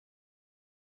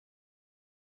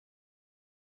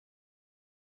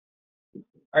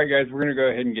All right, guys, we're going to go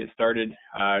ahead and get started.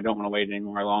 I don't want to wait any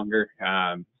more longer.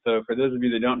 So for those of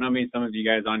you that don't know me, some of you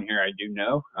guys on here I do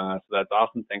know, so that's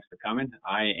awesome. Thanks for coming.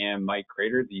 I am Mike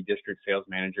Crater, the District Sales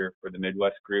Manager for the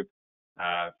Midwest Group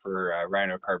for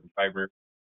Rhino Carbon Fiber.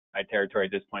 My territory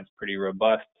at this point is pretty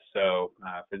robust, so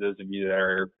for those of you that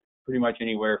are pretty much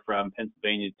anywhere from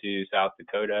Pennsylvania to South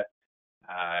Dakota,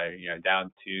 down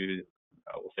to,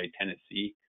 we'll say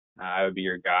Tennessee, I would be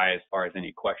your guy as far as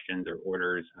any questions or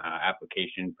orders,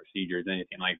 application procedures,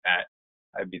 anything like that.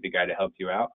 I'd be the guy to help you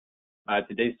out.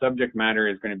 Today's subject matter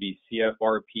is going to be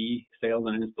CFRP sales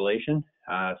and installation.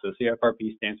 So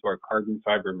CFRP stands for carbon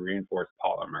fiber reinforced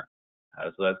polymer.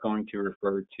 So that's going to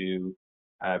refer to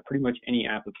pretty much any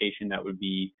application that would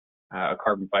be a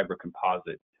carbon fiber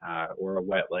composite or a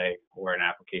wet lay or an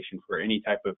application for any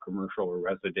type of commercial or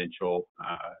residential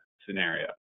scenario.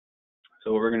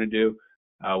 So what we're going to do,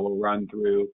 we'll run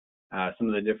through some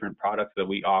of the different products that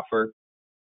we offer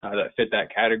that fit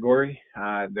that category,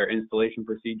 their installation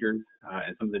procedures,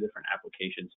 and some of the different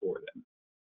applications for them.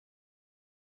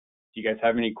 If you guys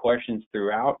have any questions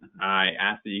throughout, I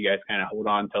ask that you guys kind of hold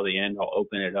on until the end. I'll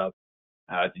open it up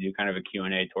to do kind of a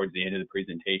Q&A towards the end of the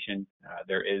presentation.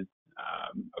 There is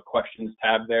a questions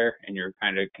tab there in your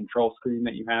kind of control screen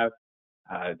that you have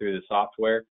through the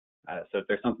software. So if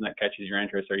there's something that catches your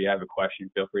interest or you have a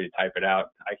question, feel free to type it out.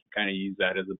 I can kind of use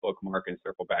that as a bookmark and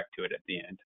circle back to it at the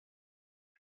end.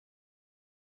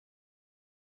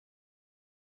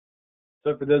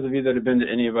 So for those of you that have been to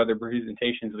any of other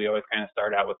presentations, we always kind of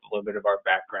start out with a little bit of our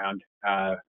background.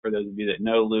 For those of you that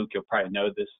know Luke, you'll probably know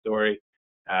this story.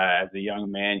 As a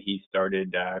young man, he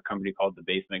started a company called the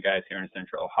Basement Guys here in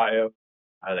Central Ohio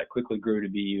that quickly grew to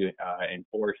be in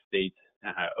 4 states,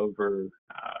 over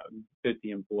 50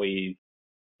 employees,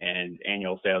 and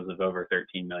annual sales of over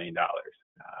 $13 million.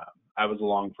 I was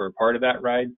along for a part of that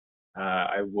ride.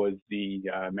 I was the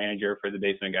manager for the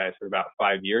Basement Guys for about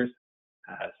 5 years.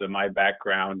 So my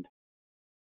background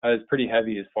is pretty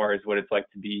heavy as far as what it's like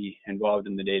to be involved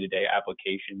in the day-to-day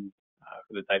applications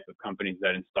for the type of companies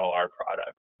that install our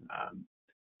product.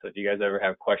 So if you guys ever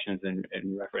have questions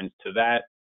in reference to that,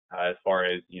 as far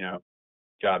as,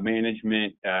 job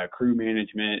management, crew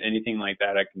management, anything like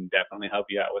that, I can definitely help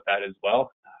you out with that as well.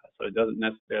 So it doesn't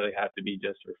necessarily have to be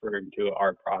just referring to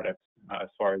our products as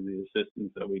far as the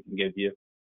assistance that we can give you.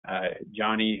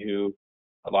 Johnny, who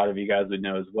a lot of you guys would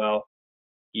know as well,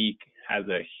 he has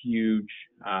a huge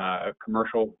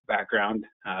commercial background.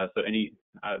 So any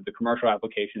the commercial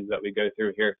applications that we go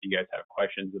through here, if you guys have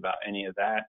questions about any of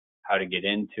that, how to get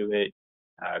into it,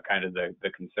 kind of the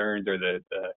concerns or the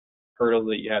hurdles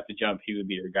that you have to jump, he would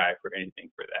be your guy for anything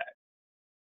for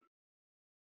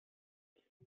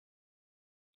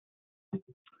that.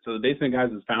 So the Basement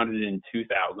Guys was founded in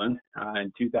 2000.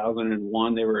 In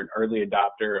 2001, they were an early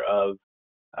adopter of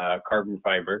carbon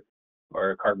fiber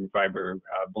or carbon fiber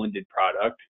blended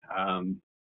product.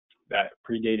 That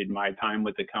predated my time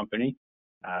with the company,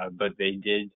 but they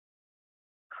did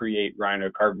create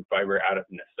Rhino carbon fiber out of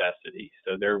necessity.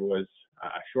 So there was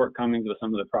shortcomings with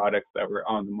some of the products that were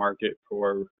on the market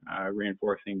for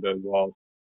reinforcing those walls.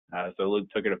 So Luke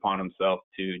took it upon himself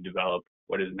to develop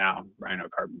what is now Rhino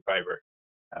carbon fiber.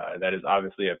 That is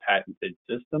obviously a patented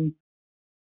system.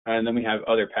 And then we have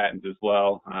other patents as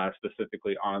well,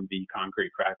 specifically on the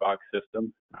concrete crack box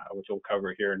system, which we'll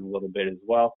cover here in a little bit as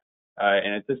well.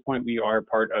 And at this point, we are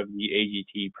part of the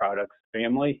AGT products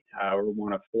family. We're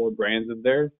one of 4 brands of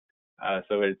theirs.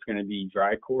 So it's going to be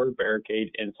Dry Core,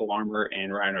 Barricade, Insul Armor,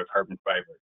 and Rhino Carbon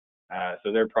Fiber.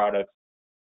 So their products,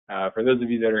 for those of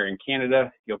you that are in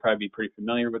Canada, you'll probably be pretty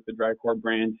familiar with the Dry Core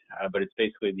brand, but it's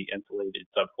basically the insulated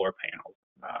subfloor panels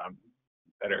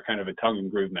that are kind of a tongue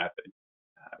and groove method.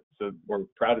 So we're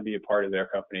proud to be a part of their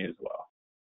company as well.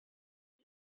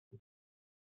 A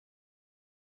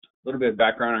little bit of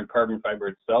background on carbon fiber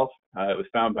itself. It was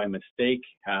found by mistake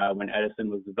when Edison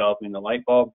was developing the light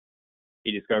bulb. He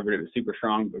discovered it was super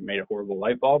strong, but made a horrible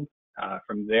light bulb.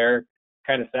 From there,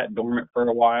 kind of sat dormant for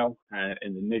a while.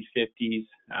 In the mid-50s,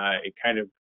 it kind of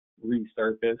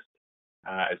resurfaced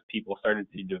as people started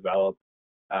to develop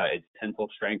its tensile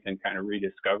strength and kind of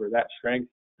rediscover that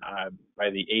strength. By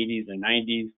the 80s and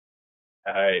 90s,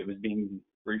 it was being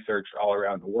researched all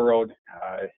around the world.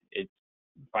 Its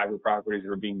fiber properties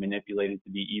were being manipulated to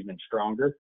be even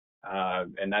stronger,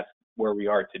 and that's where we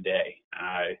are today.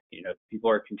 People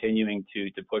are continuing to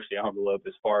push the envelope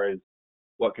as far as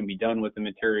what can be done with the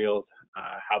materials,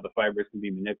 how the fibers can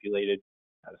be manipulated.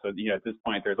 So at this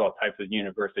point, there's all types of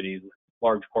universities,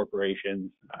 large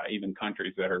corporations, even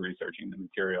countries that are researching the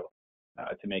material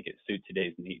to make it suit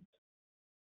today's needs.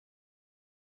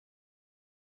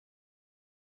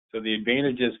 So the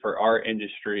advantages for our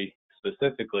industry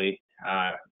specifically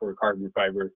for carbon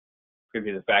fiber could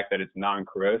be the fact that it's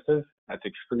non-corrosive. That's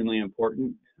extremely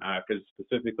important because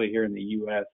specifically here in the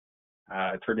U.S.,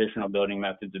 traditional building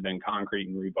methods have been concrete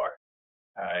and rebar.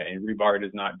 And rebar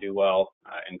does not do well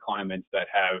in climates that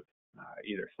have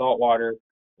either salt water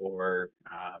or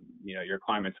your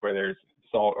climates where there's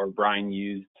salt or brine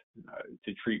used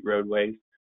to treat roadways.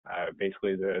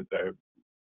 Basically, the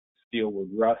steel would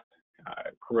rust,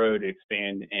 corrode,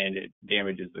 expand, and it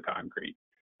damages the concrete.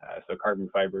 So carbon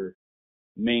fiber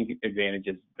main advantage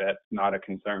is that's not a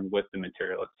concern with the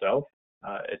material itself.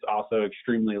 It's also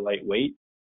extremely lightweight,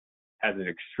 has an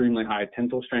extremely high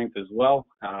tensile strength as well,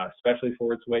 especially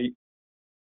for its weight,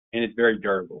 and it's very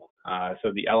durable.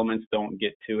 So the elements don't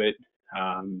get to it.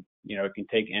 It can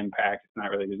take impact. It's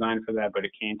not really designed for that, but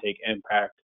it can take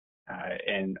impact.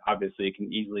 And obviously it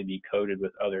can easily be coated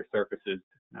with other surfaces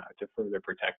to further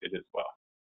protect it as well.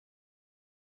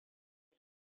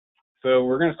 So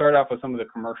we're going to start off with some of the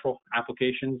commercial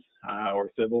applications or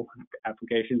civil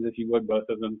applications, if you would, both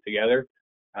of them together.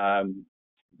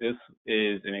 This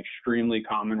is an extremely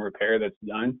common repair that's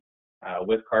done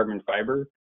with carbon fiber.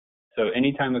 So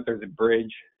anytime that there's a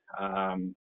bridge,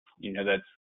 that's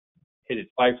hit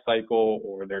its life cycle,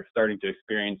 or they're starting to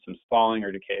experience some spalling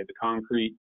or decay of the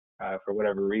concrete for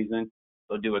whatever reason,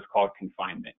 they'll do what's called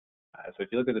confinement. So if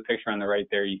you look at the picture on the right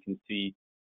there, you can see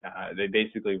they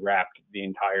basically wrapped the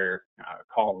entire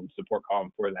support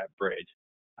column for that bridge.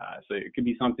 So it could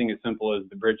be something as simple as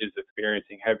the bridge is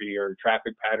experiencing heavier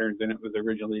traffic patterns than it was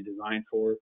originally designed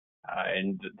for,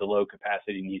 and the load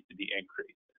capacity needs to be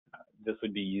increased. This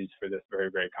would be used for this very,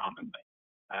 very commonly.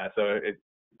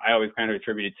 I always kind of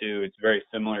attribute it to, it's very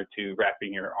similar to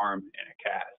wrapping your arm in a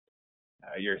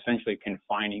cast. You're essentially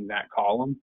confining that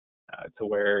column to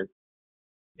where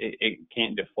it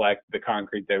can't deflect the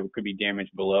concrete that could be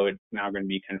damaged below. It's now going to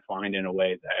be confined in a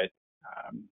way that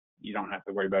you don't have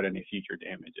to worry about any future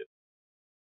damages.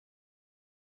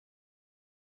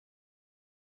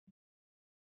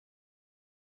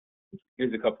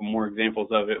 Here's a couple more examples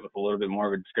of it with a little bit more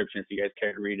of a description if you guys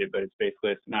care to read it, but it's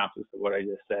basically a synopsis of what I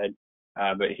just said.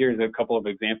 But here's a couple of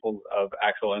examples of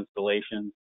actual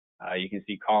installations. You can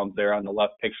see columns there on the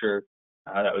left picture.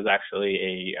 That was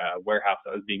actually a warehouse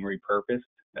that was being repurposed.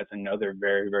 That's another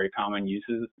very, very common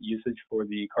usage for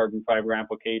the carbon fiber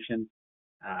application.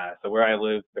 So where I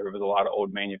live, there was a lot of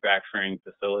old manufacturing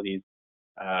facilities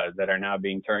that are now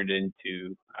being turned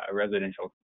into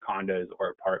residential condos or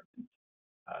apartments.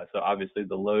 So obviously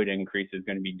the load increase is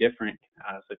going to be different.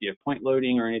 So if you have point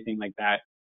loading or anything like that,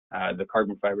 the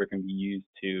carbon fiber can be used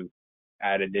to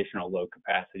add additional load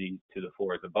capacity to the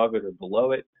floors above it or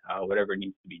below it, whatever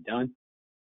needs to be done.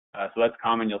 So that's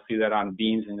common. You'll see that on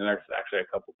beams, and there's actually a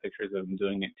couple pictures of them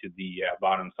doing it to the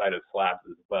bottom side of slabs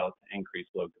as well to increase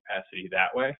load capacity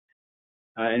that way.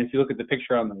 And if you look at the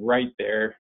picture on the right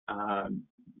there,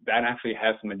 that actually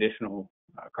has some additional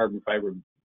carbon fiber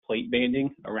plate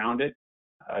banding around it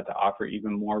to offer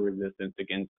even more resistance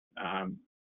against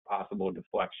possible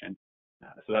deflection.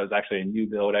 So that was actually a new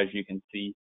build, as you can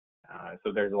see.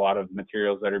 So there's a lot of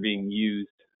materials that are being used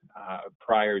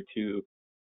prior to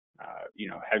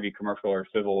heavy commercial or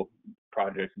civil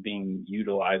projects being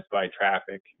utilized by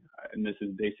traffic. And this is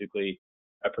basically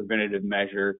a preventative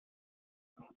measure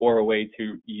or a way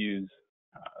to use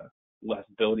less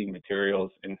building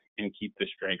materials and keep the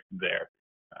strength there.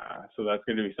 So that's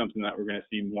going to be something that we're going to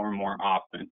see more and more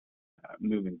often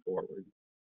moving forward.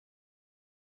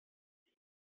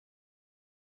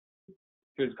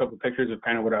 Here's a couple of pictures of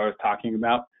kind of what I was talking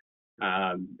about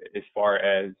as far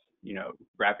as,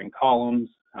 wrapping columns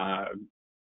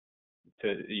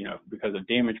because of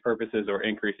damage purposes or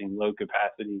increasing load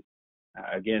capacity.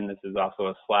 Again, this is also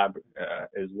a slab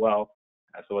as well.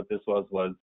 So what this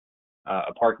was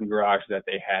a parking garage that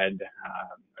they had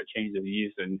a change of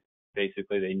use, and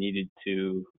basically they needed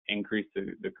to increase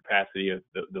the capacity of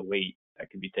the weight that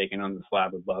could be taken on the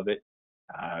slab above it.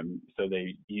 So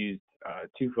they used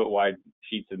 2-foot wide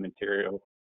sheets of material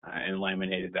and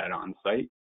laminated that on site.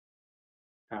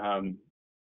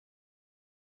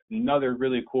 Another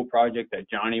really cool project that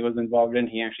Johnny was involved in,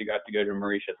 he actually got to go to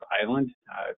Mauritius Island,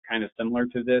 kind of similar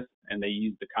to this, and they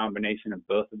used the combination of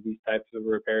both of these types of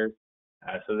repairs.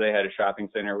 So they had a shopping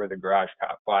center where the garage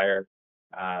caught fire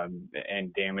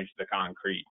and damaged the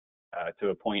concrete to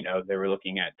a point of they were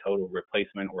looking at total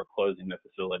replacement or closing the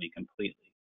facility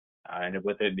completely. And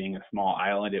with it being a small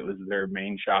island, it was their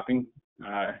main shopping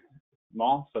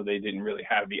mall, so they didn't really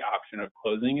have the option of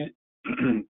closing it.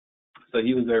 So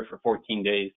he was there for 14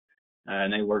 days,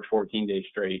 and they worked 14 days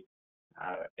straight.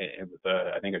 It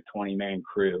was, I think, a 20-man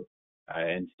crew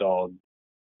installed,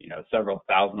 several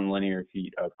thousand linear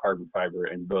feet of carbon fiber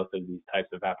in both of these types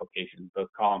of applications, both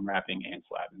column wrapping and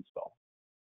slab install.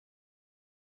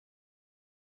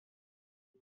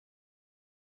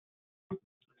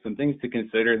 Some things to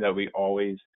consider that we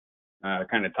always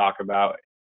kind of talk about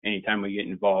anytime we get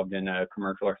involved in a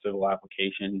commercial or civil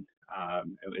application.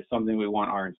 It's something we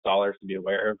want our installers to be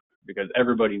aware of, because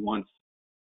everybody wants,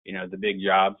 the big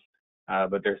jobs,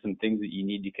 but there's some things that you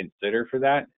need to consider for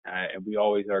that, and we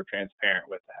always are transparent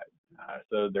with that.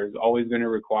 So there's always going to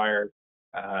require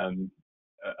a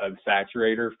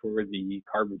saturator for the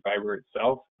carbon fiber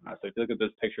itself. So if you look at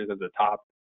those pictures at the top,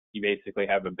 you basically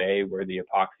have a bay where the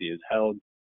epoxy is held,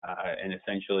 and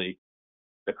essentially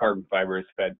the carbon fiber is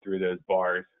fed through those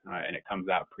bars, and it comes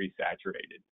out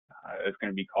pre-saturated. It's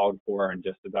going to be called for on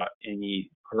just about any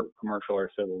commercial or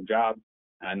civil job,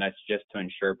 and that's just to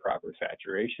ensure proper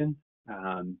saturation.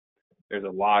 There's a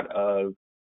lot of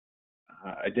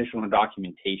additional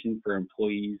documentation for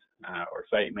employees or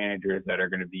site managers that are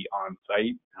going to be on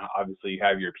site. Obviously, you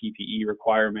have your PPE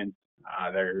requirements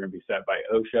that are going to be set by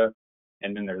OSHA,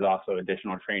 and then there's also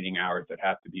additional training hours that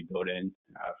have to be built in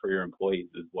for your employees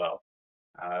as well.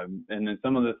 And then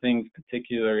some of the things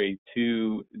particularly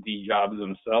to the jobs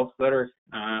themselves that are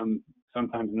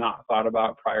sometimes not thought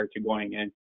about prior to going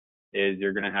in is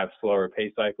you're going to have slower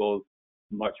pay cycles,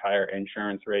 much higher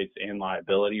insurance rates and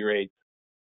liability rates.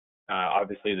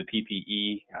 Obviously, the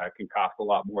PPE can cost a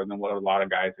lot more than what a lot of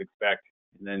guys expect.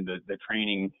 And then the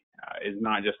training is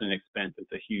not just an expense,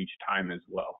 it's a huge time as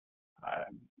well.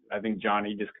 I think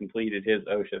Johnny just completed his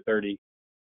OSHA 30,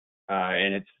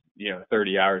 and it's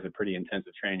 30 hours of pretty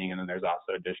intensive training, and then there's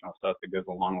also additional stuff that goes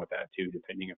along with that too,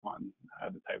 depending upon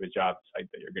the type of job site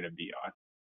that you're going to be on.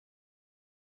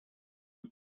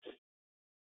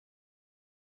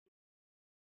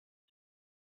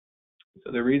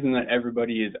 So the reason that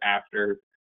everybody is after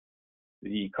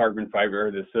the carbon fiber,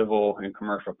 the civil and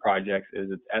commercial projects, is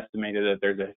it's estimated that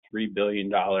there's a $3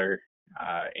 billion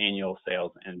annual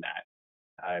sales in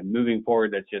that. Moving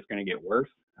forward, that's just going to get worse.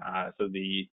 So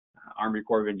the Army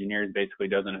Corps of Engineers basically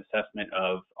does an assessment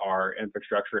of our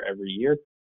infrastructure every year,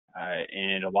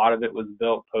 and a lot of it was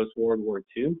built post-World War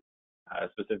II,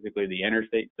 specifically the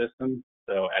interstate system.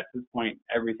 So at this point,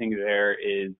 everything there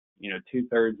is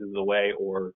 2/3 of the way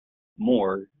or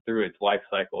more through its life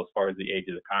cycle as far as the age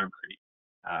of the concrete.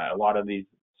 A lot of these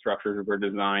structures were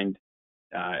designed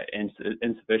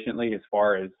insufficiently as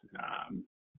far as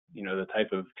the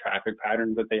type of traffic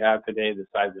patterns that they have today, the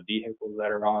size of vehicles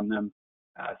that are on them.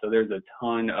 So there's a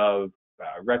ton of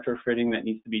retrofitting that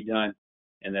needs to be done,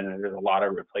 and then there's a lot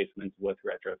of replacements with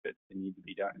retrofits that need to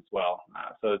be done as well.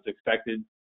 So it's expected,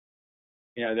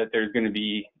 that there's going to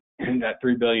be that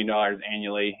 $3 billion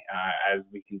annually as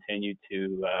we continue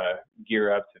to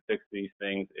gear up to fix these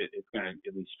things. It's going to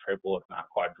at least triple, if not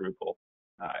quadruple,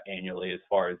 annually as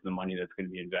far as the money that's going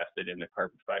to be invested in the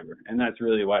carbon fiber. And that's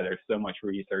really why there's so much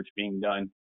research being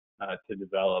done to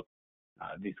develop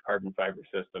these carbon fiber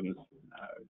systems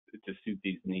to suit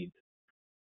these needs.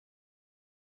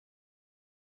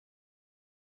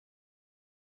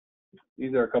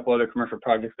 These are a couple other commercial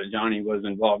projects that Johnny was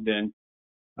involved in.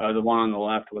 The one on the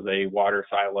left was a water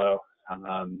silo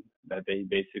that they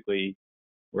basically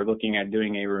were looking at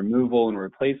doing a removal and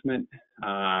replacement,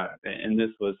 and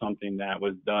this was something that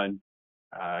was done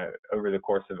over the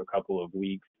course of a couple of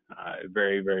weeks,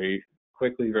 very, very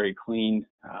quickly, very clean.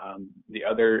 The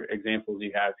other examples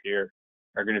you have here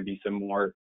are going to be some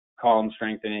more column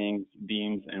strengthening,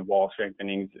 beams, and wall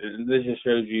strengthenings. This just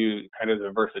shows you kind of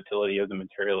the versatility of the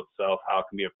material itself, how it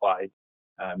can be applied,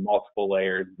 multiple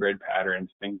layers, grid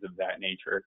patterns, things of that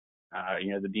nature.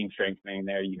 The beam strengthening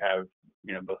there, you have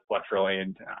both flexural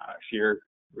and shear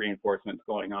reinforcements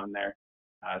going on there.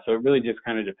 So it really just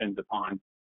kind of depends upon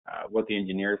what the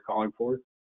engineer is calling for.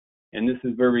 And this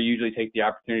is where we usually take the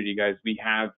opportunity, guys. We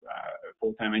have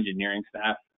full-time engineering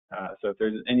staff. So if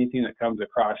there's anything that comes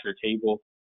across your table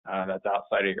that's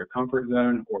outside of your comfort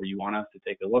zone, or you want us to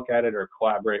take a look at it or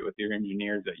collaborate with your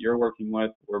engineers that you're working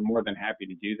with, we're more than happy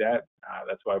to do that.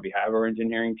 That's why we have our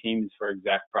engineering teams for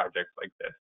exact projects like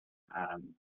this.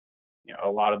 A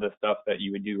lot of the stuff that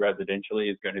you would do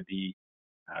residentially is going to be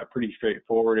pretty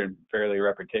straightforward and fairly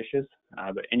repetitious,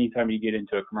 but anytime you get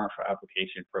into a commercial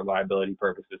application for liability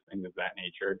purposes, things of that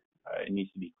nature, it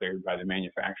needs to be cleared by the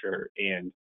manufacturer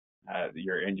and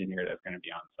your engineer that's going to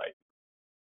be on site.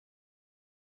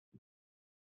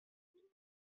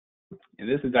 And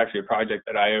this is actually a project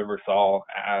that I oversaw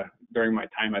during my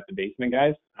time at the Basement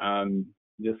Guys.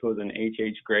 This was an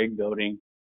H.H. Gregg building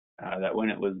that when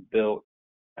it was built,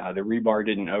 the rebar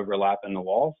didn't overlap in the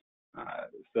walls.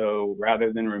 So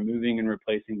rather than removing and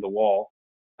replacing the wall,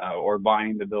 or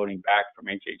buying the building back from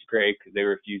H.H. Gray because they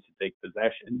refused to take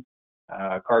possession,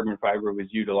 carbon fiber was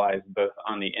utilized both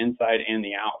on the inside and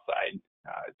the outside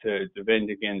to defend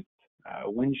against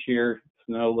wind shear,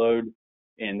 snow load,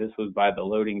 and this was by the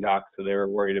loading dock, so they were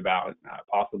worried about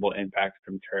possible impacts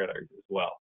from trailers as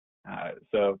well.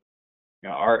 So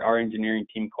our engineering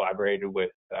team collaborated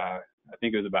with, I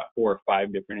think it was about 4 or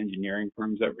 5 different engineering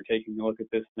firms that were taking a look at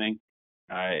this thing.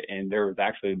 And there was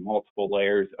actually multiple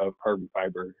layers of carbon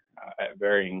fiber at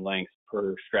varying lengths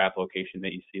per strap location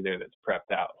that you see there that's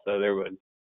prepped out. So there was,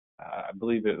 I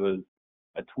believe it was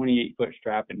a 28-foot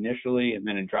strap initially, and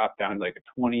then it dropped down to like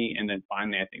a 20, and then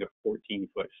finally I think a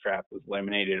 14-foot strap was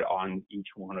laminated on each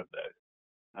one of those.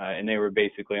 And they were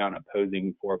basically on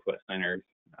opposing 4-foot centers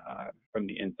from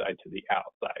the inside to the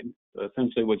outside. So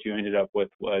essentially what you ended up with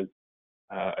was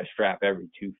a strap every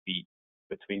 2 feet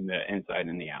between the inside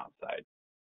and the outside.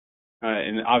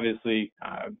 And obviously,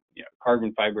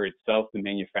 carbon fiber itself, the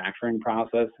manufacturing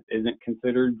process isn't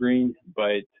considered green,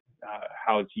 but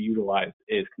how it's utilized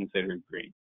is considered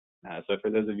green. So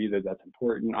for those of you that's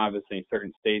important, obviously in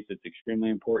certain states it's extremely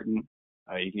important.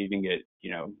 You can even get,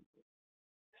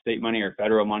 state money or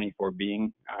federal money for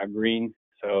being green.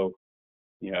 So,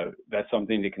 that's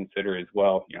something to consider as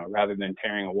well. Rather than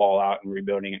tearing a wall out and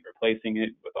rebuilding it, replacing it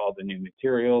with all the new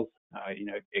materials,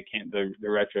 it can't. The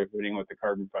retrofitting with the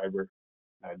carbon fiber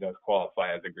does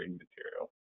qualify as a green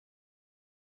material.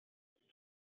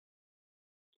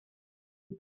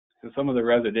 So some of the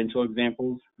residential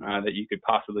examples that you could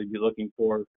possibly be looking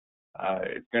for,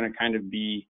 it's going to kind of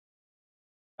be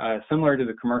similar to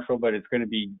the commercial, but it's going to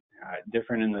be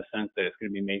different in the sense that it's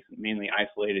going to be mainly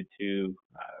isolated to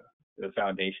the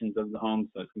foundations of the home.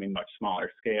 So it's going to be much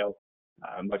smaller scale,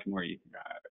 much more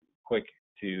quick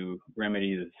to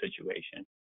remedy the situation.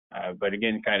 But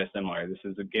again, kind of similar. This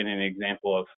is again an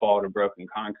example of fall to broken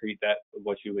concrete, that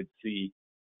what you would see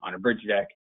on a bridge deck,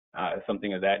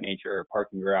 something of that nature, or a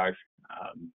parking garage.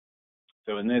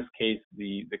 So in this case,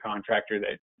 the contractor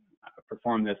that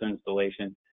performed this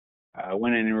installation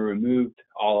went in and removed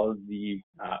all of the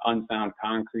unsound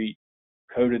concrete,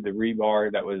 coated the rebar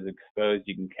that was exposed.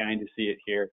 You can kind of see it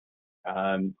here.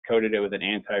 Coated it with an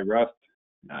anti-rust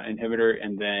inhibitor,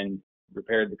 and then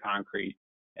repaired the concrete,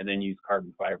 and then used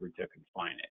carbon fiber to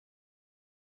confine it.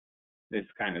 This is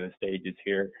kind of the stages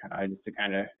here, just to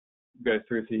kind of go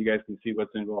through so you guys can see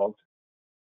what's involved.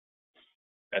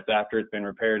 That's after it's been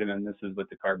repaired, and then this is with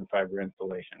the carbon fiber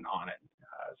installation on it.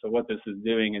 So what this is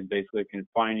doing is basically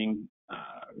confining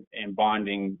and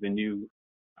bonding the new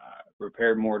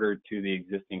repair mortar to the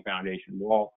existing foundation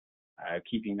wall,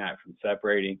 keeping that from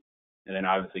separating, and then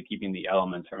obviously keeping the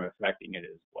elements from affecting it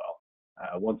as well.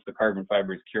 Once the carbon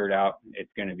fiber is cured out, it's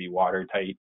going to be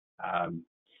watertight.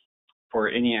 For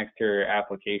any exterior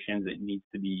applications, it needs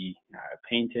to be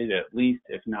painted at least,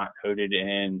 if not coated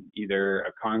in either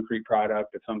a concrete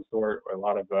product of some sort, or a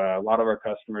lot of our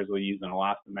customers will use an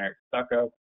elastomeric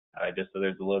stucco, just so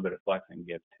there's a little bit of flex and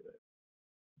give to it.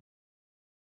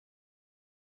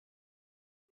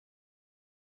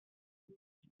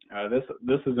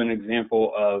 This is an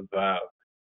example of a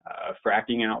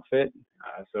fracking outfit.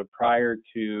 So prior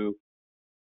to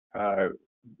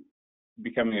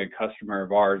becoming a customer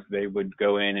of ours, they would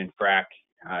go in and frack,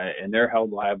 and they're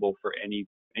held liable for any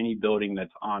building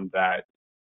that's on that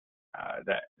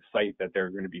site that they're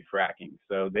going to be fracking.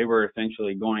 So they were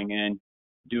essentially going in,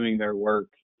 doing their work,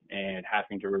 and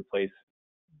having to replace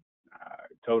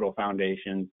total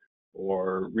foundations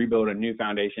or rebuild a new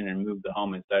foundation and move the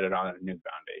home and set it on a new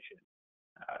foundation.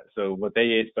 So what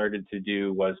they started to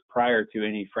do was, prior to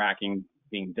any fracking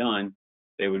being done,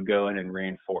 they would go in and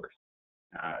reinforce.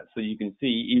 So you can see,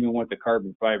 even with the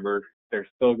carbon fiber, there's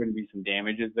still going to be some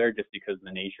damages there just because of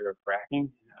the nature of fracking.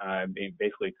 It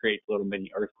basically creates little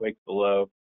mini earthquakes below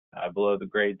the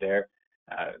grade there.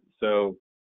 So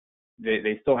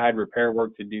they still had repair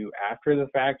work to do after the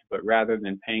fact, but rather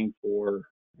than paying for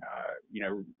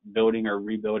building or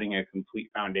rebuilding a complete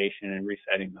foundation and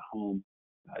resetting the home,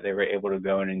 they were able to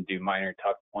go in and do minor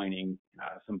tuck pointing,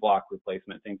 some block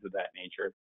replacement, things of that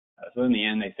nature. So in the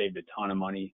end, they saved a ton of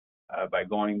money by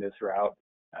going this route,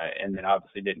 and then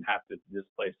obviously didn't have to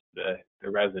displace the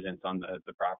residents on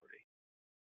the property.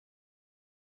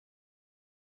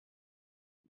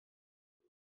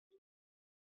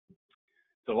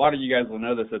 So a lot of you guys will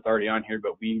know this that's already on here,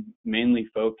 but we mainly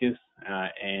focus,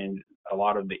 and a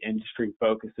lot of the industry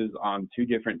focuses on 2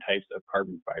 different types of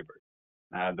carbon fiber.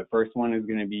 The first one is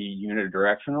going to be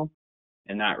unidirectional,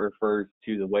 and that refers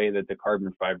to the way that the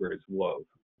carbon fiber is wove.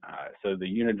 So the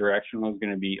unidirectional is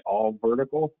going to be all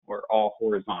vertical or all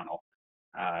horizontal.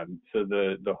 So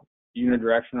the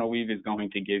unidirectional weave is going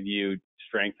to give you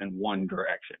strength in one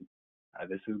direction.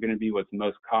 This is going to be what's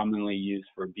most commonly used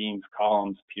for beams,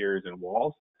 columns, piers, and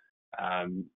walls,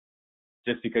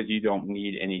 just because you don't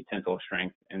need any tensile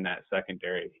strength in that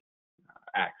secondary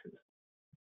axis.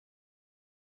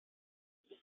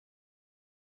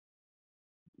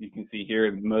 You can see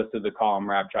here most of the column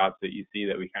wrap jobs that you see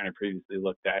that we kind of previously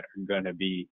looked at are going to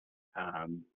be the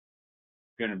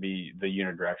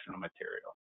unidirectional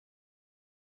material.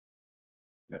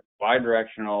 The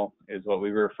bidirectional is what we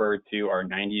refer to our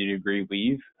 90-degree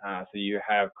weave. So you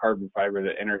have carbon fiber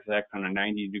that intersects on a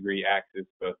 90-degree axis,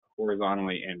 both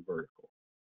horizontally and vertical.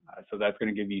 So that's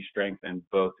going to give you strength in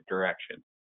both directions.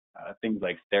 Things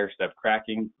like stair-step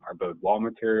cracking, our bowed wall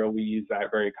material, we use that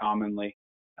very commonly.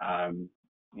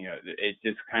 You know, it's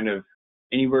just kind of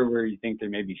anywhere where you think there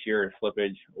may be shear or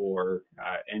slippage or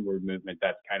inward movement,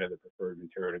 that's kind of the preferred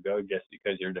material to go, just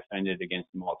because you're defended against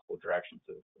multiple directions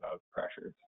of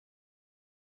pressures.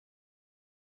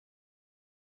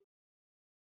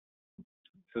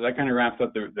 So that kind of wraps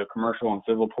up the commercial and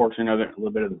civil portion of it, a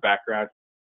little bit of the background.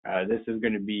 This is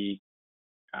going to be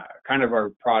kind of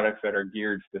our products that are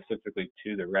geared specifically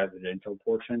to the residential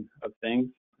portion of things.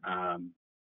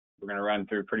 We're going to run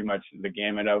through pretty much the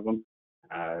gamut of them.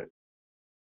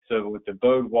 So with the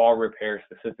bowed wall repair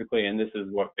specifically, and this is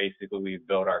what basically we've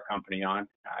built our company on,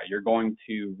 you're going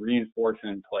to reinforce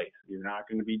in place. You're not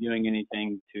going to be doing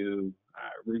anything to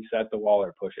reset the wall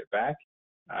or push it back,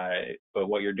 but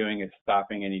what you're doing is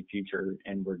stopping any future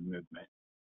inward movement.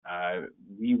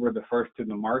 We were the first to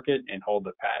the market and hold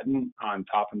the patent on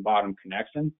top and bottom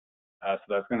connections. So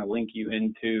that's going to link you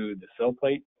into the sill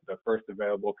plate, the first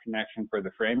available connection for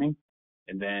the framing.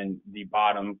 And then the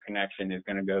bottom connection is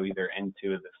going to go either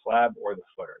into the slab or the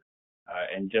footer.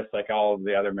 And just like all of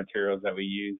the other materials that we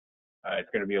use, it's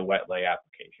going to be a wet lay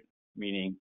application,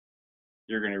 meaning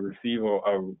you're going to receive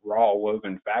a raw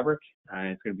woven fabric, and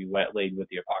it's going to be wet laid with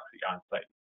the epoxy on site.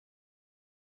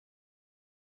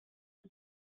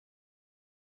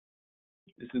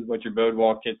 This is what your bowed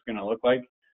wall kit's going to look like,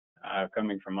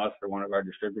 coming from us for one of our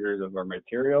distributors of our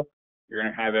material. You're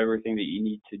going to have everything that you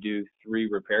need to do 3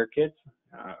 repair kits,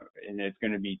 and it's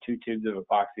going to be 2 tubes of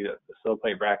epoxy, the sill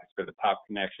plate brackets for the top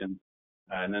connection,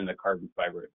 and then the carbon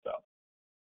fiber itself.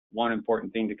 One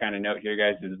important thing to kind of note here,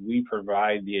 guys, is we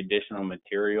provide the additional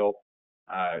material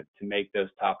to make those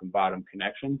top and bottom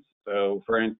connections. So,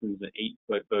 for instance, an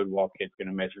 8-foot bowed wall kit is going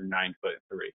to measure 9'3".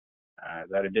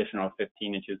 That additional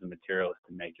 15 inches of material is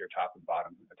to make your top and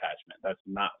bottom attachment. That's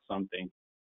not something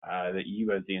that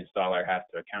you as the installer have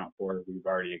to account for. We've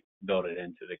already built it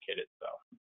into the kit itself.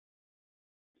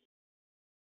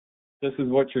 This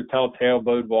is what your telltale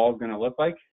bowed wall is going to look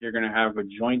like. You're going to have a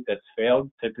joint that's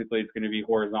failed. Typically, it's going to be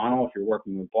horizontal if you're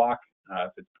working with block.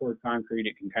 If it's poured concrete,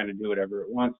 it can kind of do whatever it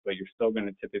wants, but you're still going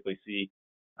to typically see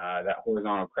that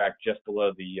horizontal crack just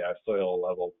below the soil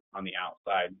level on the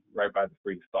outside, right by the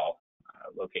freeze thaw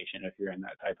location if you're in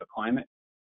that type of climate.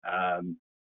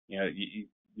 You know,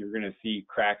 you're going to see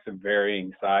cracks of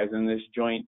varying size in this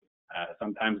joint.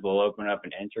 Sometimes they'll open up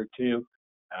an inch or 2.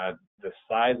 The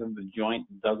size of the joint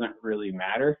doesn't really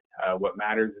matter. What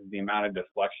matters is the amount of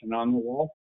deflection on the wall.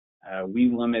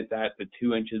 We limit that to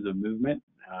 2 inches of movement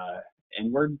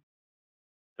inward.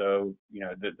 So, you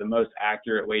know, the most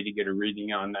accurate way to get a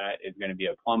reading on that is going to be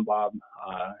a plumb bob,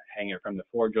 hang it from the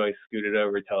floor joist, scoot it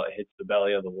over till it hits the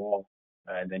belly of the wall,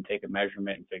 and then take a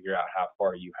measurement and figure out how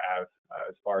far you have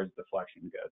as far as deflection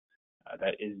goes.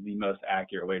 That is the most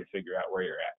accurate way to figure out where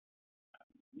you're at.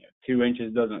 You know, 2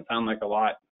 inches doesn't sound like a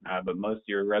lot, but most of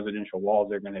your residential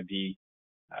walls are going to be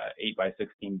 8 by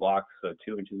 16 blocks, so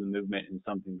 2 inches of movement in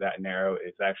something that narrow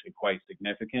is actually quite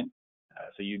significant.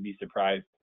 So you'd be surprised.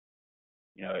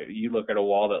 You know, you look at a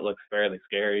wall that looks fairly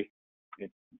scary,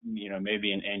 it's, you know,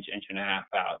 maybe an inch, inch and a half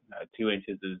out. 2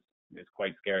 inches is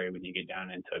quite scary when you get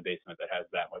down into a basement that has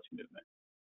that much movement.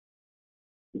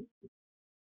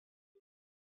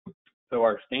 So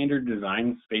our standard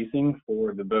design spacing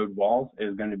for the bowed walls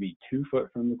is going to be 2 foot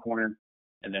from the corner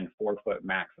and then 4 foot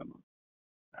maximum.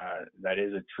 That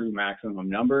is a true maximum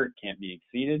number. It can't be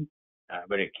exceeded,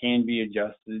 but it can be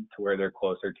adjusted to where they're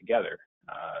closer together.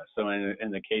 So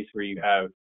in the case where you have,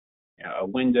 you know, a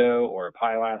window or a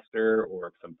pilaster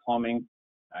or some plumbing,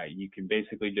 you can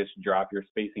basically just drop your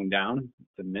spacing down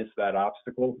to miss that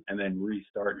obstacle and then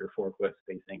restart your 4 foot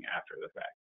spacing after the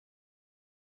fact.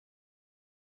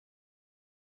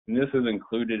 And this is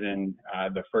included in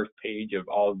the first page of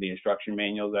all of the instruction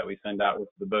manuals that we send out with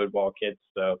the bowed wall kits.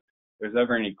 So if there's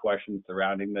ever any questions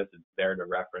surrounding this, it's there to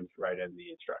reference right in the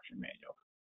instruction manual.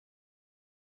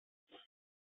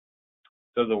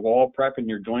 So the wall prep and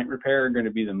your joint repair are going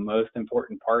to be the most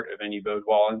important part of any bowed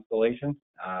wall installation.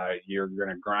 You're going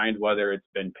to grind whether it's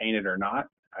been painted or not.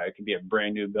 It could be a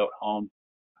brand new built home.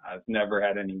 It's never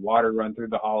had any water run through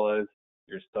the hollows.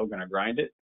 You're still going to grind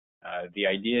it. The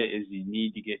idea is you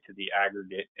need to get to the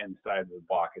aggregate inside the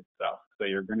block itself. So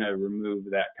you're going to remove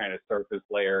that kind of surface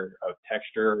layer of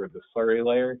texture or the slurry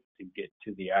layer to get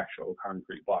to the actual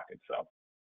concrete block itself.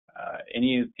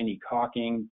 Any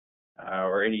caulking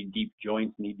or any deep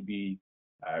joints need to be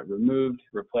removed,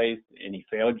 replaced. Any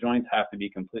failed joints have to be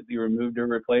completely removed or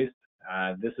replaced.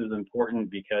 This is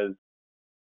important because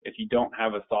if you don't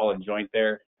have a solid joint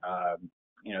there,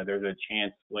 there's a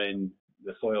chance when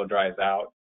the soil dries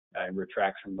out and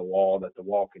retracts from the wall that the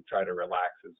wall could try to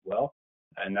relax as well.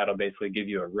 And that'll basically give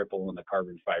you a ripple in the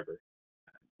carbon fiber.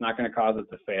 It's not going to cause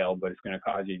it to fail, but it's going to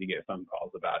cause you to get phone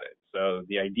calls about it. So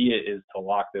the idea is to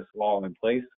lock this wall in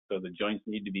place. So the joints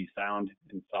need to be sound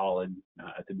and solid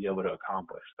to be able to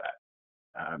accomplish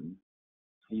that.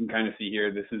 You can kind of see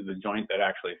here, this is the joint that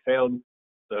actually failed.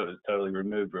 So it was totally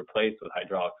removed, replaced with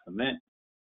hydraulic cement.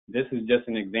 This is just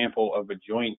an example of a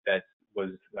joint that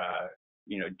was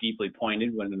deeply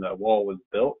pointed when the wall was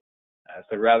built.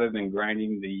 So rather than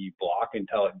grinding the block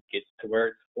until it gets to where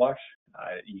it's flush,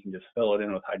 you can just fill it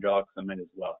in with hydraulic cement as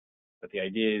well. But the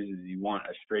idea is you want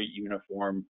a straight,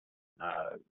 uniform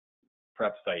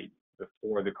prep site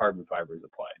before the carbon fiber is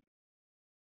applied.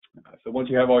 So once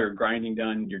you have all your grinding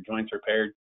done, your joints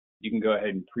repaired, you can go ahead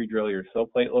and pre-drill your sill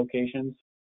plate locations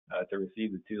to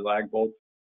receive the 2 lag bolts,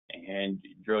 and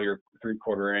drill your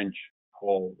 3/4 inch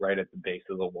hole right at the base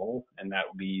of the wall, and that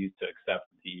will be used to accept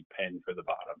the pin for the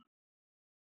bottom.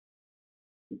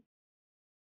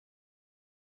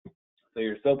 So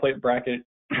your sill plate bracket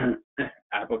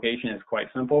application is quite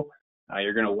simple.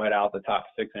 You're going to wet out the top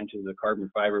 6 inches of carbon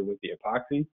fiber with the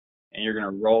epoxy, and you're going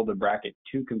to roll the bracket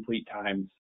 2 complete times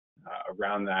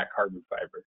around that carbon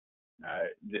fiber.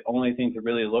 The only thing to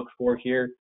really look for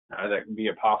here that can be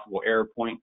a possible error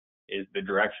point is the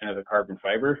direction of the carbon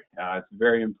fiber. It's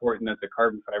very important that the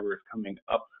carbon fiber is coming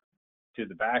up to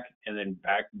the back and then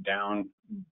back down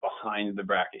behind the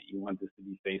bracket. You want this to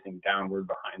be facing downward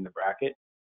behind the bracket.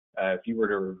 If you were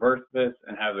to reverse this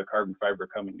and have the carbon fiber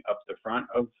coming up the front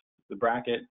of the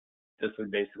bracket, this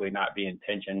would basically not be in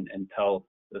tension until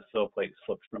the sill plate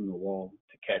slips from the wall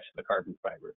to catch the carbon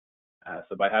fiber.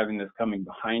 So by having this coming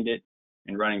behind it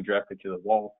and running directly to the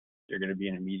wall, you're going to be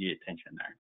in immediate tension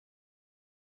there.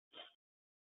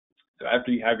 So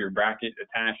after you have your bracket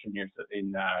attached and you're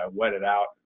wet it out,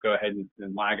 go ahead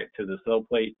and lag it to the sill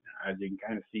plate. As you can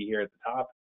kind of see here at the top,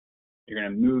 you're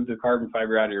going to move the carbon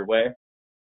fiber out of your way.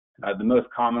 The most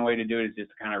common way to do it is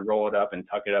just to kind of roll it up and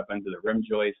tuck it up into the rim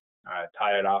joist,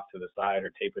 tie it off to the side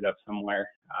or tape it up somewhere.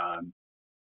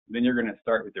 Then you're going to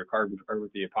start with your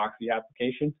with the epoxy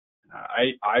application.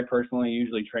 I personally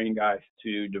usually train guys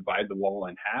to divide the wall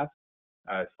in half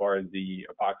as far as the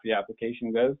epoxy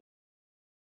application goes.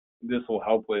 This will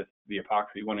help with the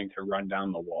epoxy wanting to run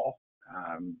down the wall.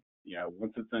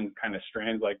 Once it's in kind of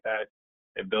strands like that,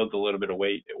 it builds a little bit of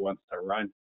weight. It wants to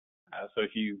run. So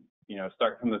if you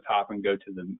start from the top and go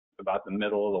to about the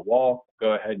middle of the wall,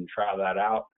 go ahead and try that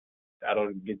out.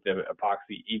 That'll get the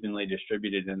epoxy evenly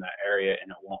distributed in that area and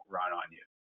it won't run on you.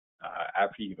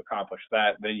 After you've accomplished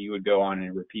that, then you would go on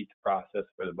and repeat the process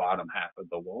for the bottom half of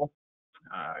the wall.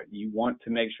 You want to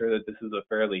make sure that this is a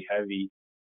fairly heavy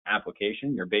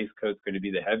application. Your base coat's going to be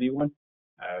the heavy one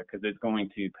because it's going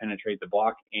to penetrate the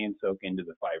block and soak into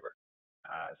the fiber.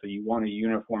 So you want a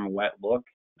uniform wet look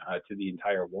to the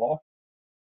entire wall.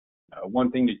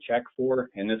 One thing to check for,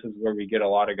 and this is where we get a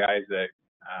lot of guys that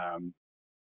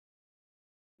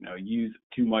use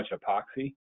too much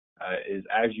epoxy, is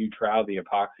as you trowel the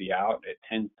epoxy out, it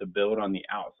tends to build on the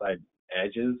outside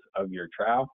edges of your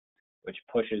trowel, which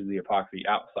pushes the epoxy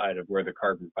outside of where the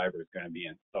carbon fiber is going to be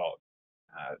installed.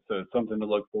 So something to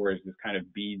look for is this kind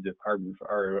of beads of carbon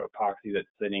or epoxy that's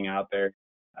sitting out there.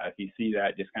 If you see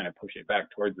that, just kind of push it back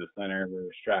towards the center where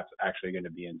the strap's actually going to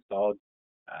be installed.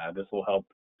 This will help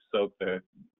soak the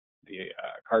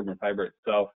carbon fiber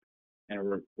itself, and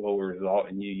it will result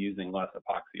in you using less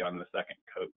epoxy on the second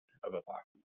coat of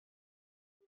epoxy.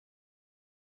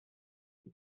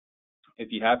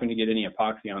 If you happen to get any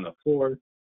epoxy on the floor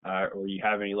or you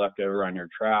have any left over on your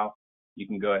trowel, you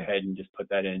can go ahead and just put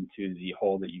that into the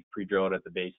hole that you've pre-drilled at the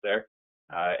base there.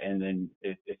 And then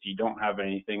if you don't have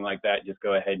anything like that, just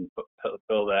go ahead and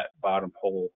fill that bottom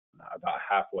hole about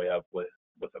halfway up with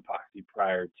epoxy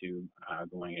prior to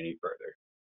going any further.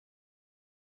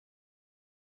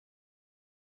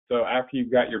 So after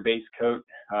you've got your base coat,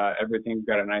 everything's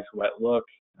got a nice wet look,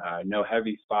 no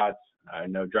heavy spots,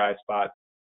 no dry spots.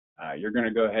 You're going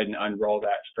to go ahead and unroll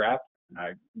that strap,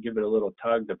 give it a little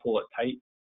tug to pull it tight,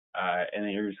 and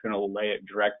then you're just going to lay it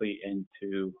directly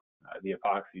into the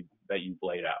epoxy that you've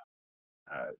laid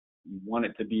out. You want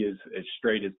it to be as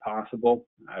straight as possible.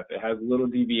 If it has little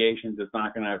deviations, it's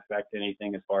not going to affect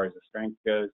anything as far as the strength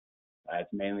goes.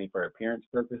 It's mainly for appearance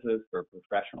purposes, for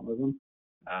professionalism.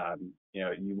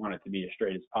 You want it to be as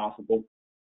straight as possible.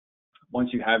 Once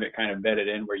you have it kind of bedded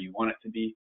in where you want it to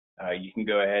be, you can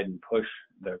go ahead and push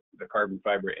the carbon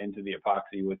fiber into the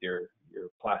epoxy with your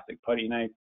plastic putty knife.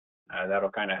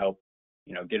 That'll kind of help,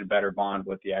 get a better bond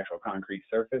with the actual concrete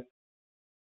surface.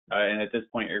 And at this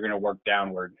point, you're going to work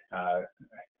downward.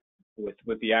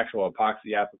 With the actual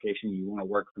epoxy application, you want to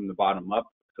work from the bottom up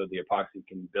so the epoxy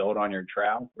can build on your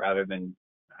trowel rather than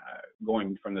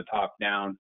going from the top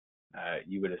down.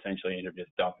 You would essentially end up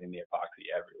just dumping the epoxy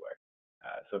everywhere.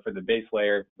 So for the base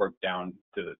layer, work down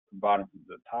to the bottom to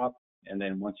the top, and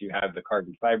then once you have the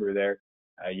carbon fiber there,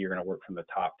 you're going to work from the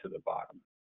top to the bottom.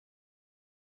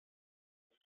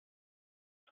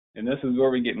 And this is where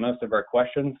we get most of our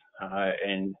questions,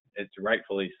 and it's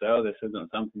rightfully so. This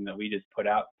isn't something that we just put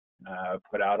out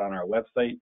on our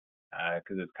website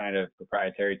because it's kind of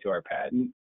proprietary to our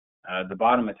patent. The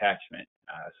bottom attachment.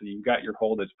 So you've got your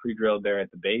hole that's pre-drilled there at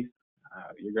the base.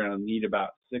 You're going to need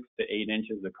about 6 to 8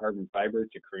 inches of carbon fiber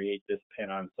to create this pin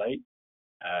on site.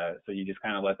 So you just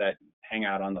kind of let that hang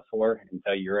out on the floor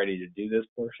until you're ready to do this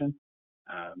portion.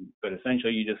 But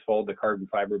essentially, you just fold the carbon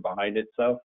fiber behind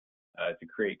itself to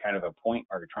create kind of a point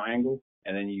or a triangle,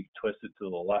 and then you twist it to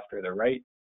the left or the right,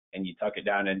 and you tuck it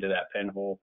down into that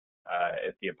pinhole.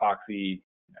 If the epoxy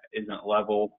isn't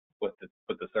level with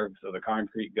the surface of the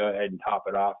concrete, go ahead and top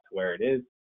it off to where it is.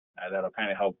 That'll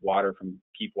kind of help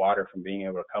keep water from being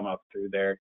able to come up through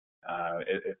there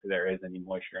if there is any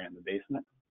moisture in the basement.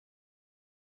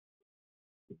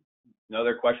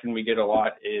 Another question we get a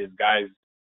lot is guys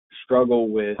struggle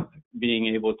with being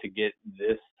able to get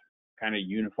this kind of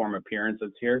uniform appearance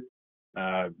that's here.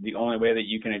 The only way that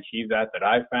you can achieve that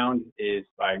I've found is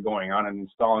by going on and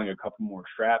installing a couple more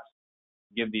straps,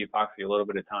 give the epoxy a little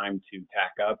bit of time to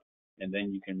tack up, and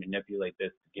then you can manipulate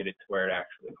this to get it to where it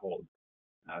actually holds.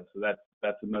 So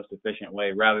that's the most efficient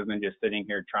way, rather than just sitting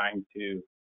here trying to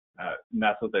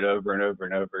mess with it over and over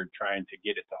and over, trying to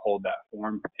get it to hold that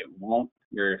form. It won't.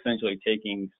 You're essentially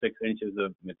taking 6 inches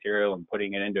of material and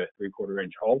putting it into a 3/4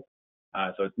 inch hole.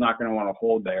 So it's not going to want to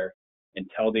hold there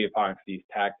until the epoxy is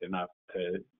tacked enough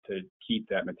to keep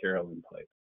that material in place.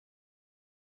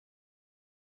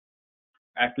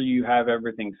 After you have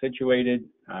everything situated,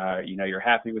 you're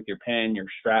happy with your pin, your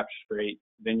straps straight,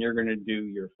 then you're going to do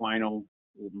your final,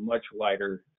 much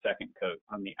lighter second coat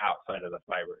on the outside of the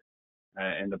fiber.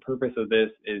 And the purpose of this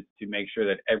is to make sure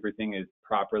that everything is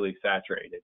properly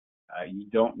saturated. You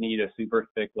don't need a super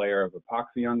thick layer of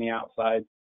epoxy on the outside.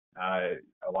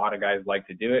 A lot of guys like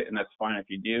to do it, and that's fine if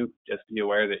you do. Just be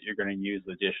aware that you're going to use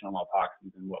additional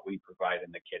epoxies than what we provide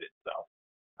in the kit itself.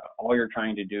 All you're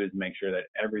trying to do is make sure that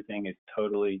everything is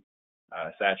totally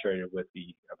saturated with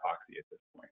the epoxy at this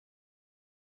point.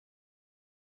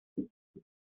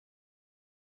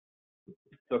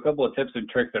 So a couple of tips and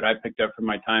tricks that I picked up from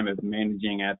my time as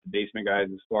managing at the basement guys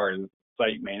as far as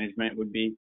site management would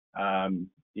be,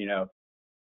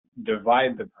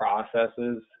 divide the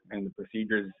processes and the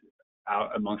procedures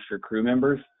out amongst your crew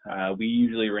members. We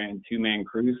usually ran 2-man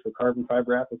crews for carbon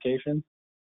fiber applications.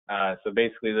 So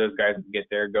basically those guys would get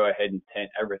there, go ahead and tent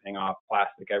everything off,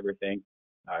 plastic everything,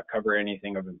 cover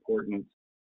anything of importance.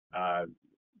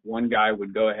 One guy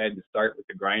would go ahead and start with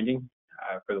the grinding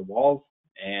for the walls,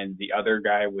 and the other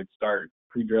guy would start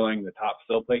pre-drilling the top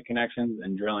sill plate connections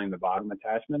and drilling the bottom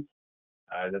attachments.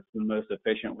 That's the most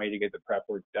efficient way to get the prep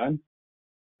work done.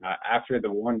 After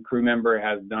the one crew member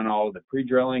has done all of the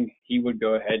pre-drilling, he would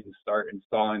go ahead and start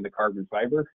installing the carbon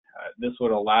fiber. This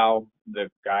would allow the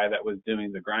guy that was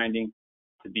doing the grinding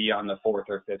to be on the 4th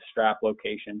or 5th strap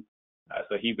location.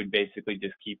 So he would basically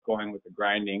just keep going with the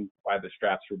grinding while the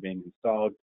straps were being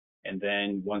installed. And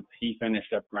then once he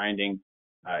finished up grinding,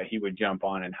 he would jump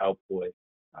on and help with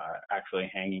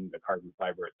actually hanging the carbon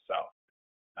fiber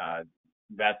itself.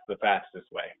 That's the fastest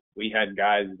way. We had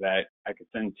guys that I could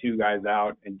send 2 guys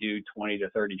out and do 20 to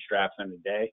 30 straps in a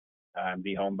day and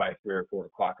be home by 3 or 4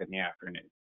 o'clock in the afternoon.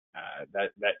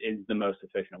 That is the most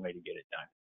efficient way to get it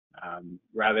done.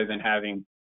 Rather than having,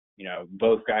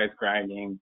 both guys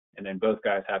grinding and then both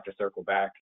guys have to circle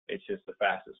back, it's just the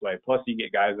fastest way. Plus you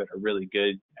get guys that are really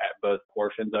good at both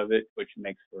portions of it, which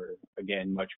makes for,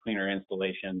 again, much cleaner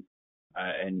installation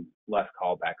and less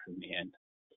callbacks in the end.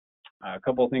 A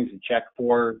couple of things to check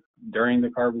for during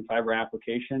the carbon fiber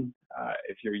application.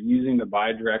 If you're using the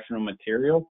bidirectional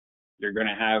material, you're going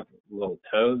to have little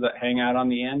toes that hang out on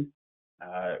the end.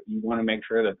 You want to make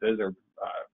sure that those are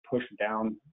pushed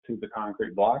down to the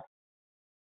concrete block.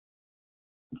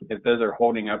 If those are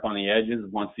holding up on the edges,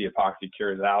 once the epoxy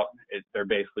cures out, they're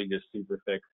basically just super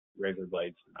thick razor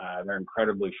blades. They're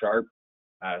incredibly sharp.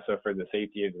 So for the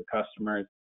safety of your customers,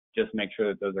 just make sure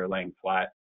that those are laying flat.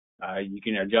 You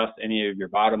can adjust any of your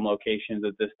bottom locations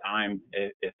at this time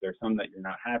if there's some that you're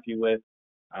not happy with.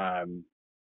 And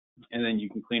then you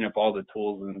can clean up all the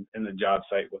tools in the job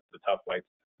site with the tough wipes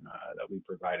that we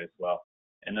provide as well.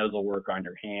 And those will work on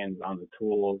your hands, on the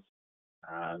tools,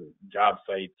 job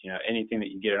sites, anything that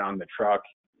you get on the truck.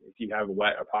 If you have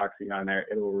wet epoxy on there,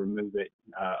 it will remove it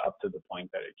up to the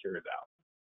point that it cures out.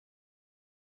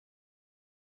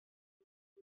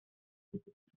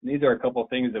 These are a couple of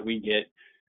things that we get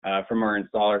from our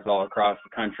installers all across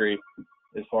the country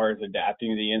as far as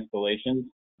adapting the installations.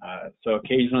 So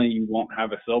occasionally you won't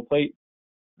have a sill plate.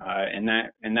 In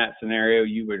that scenario,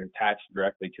 you would attach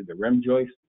directly to the rim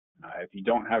joist. If you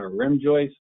don't have a rim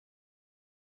joist,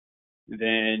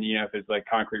 then, if it's like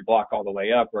concrete block all the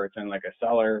way up, or it's in like a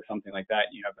cellar or something like that,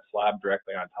 you have a slab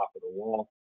directly on top of the wall,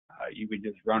 you would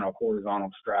just run a horizontal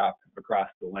strap across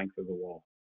the length of the wall.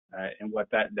 And what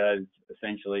that does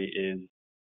essentially is,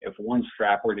 if one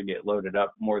strap were to get loaded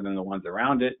up more than the ones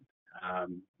around it,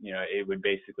 it would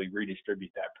basically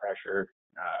redistribute that pressure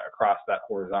across that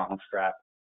horizontal strap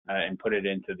and put it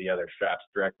into the other straps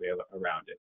directly around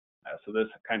it. So this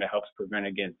kind of helps prevent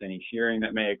against any shearing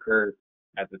that may occur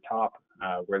at the top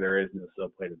where there is no sill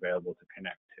plate available to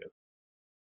connect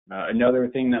to. Another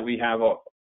thing that we have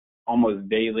almost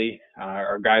daily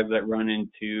are guys that run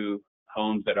into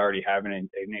homes that already have an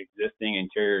existing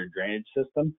interior drainage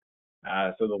system.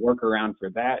 So the workaround for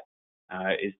that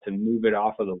is to move it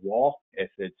off of the wall if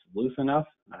it's loose enough.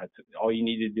 All you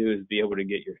need to do is be able to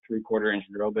get your 3/4 inch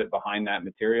drill bit behind that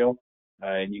material,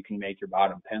 and you can make your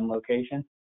bottom pin location.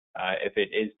 If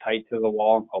it is tight to the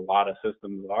wall, a lot of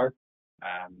systems are,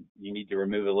 you need to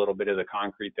remove a little bit of the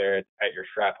concrete there at your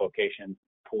strap location,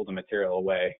 pull the material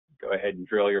away, go ahead and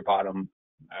drill your bottom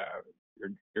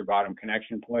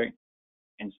connection point,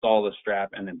 install the strap,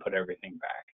 and then put everything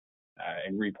back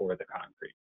and re-pour the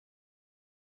concrete.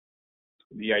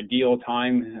 The ideal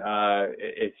time,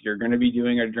 if you're going to be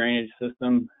doing a drainage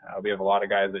system, we have a lot of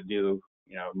guys that do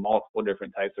multiple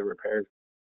different types of repairs.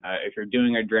 If you're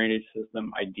doing a drainage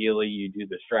system, ideally you do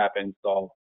the strap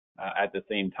install at the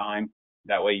same time.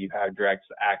 That way you have direct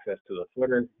access to the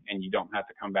footer, and you don't have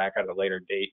to come back at a later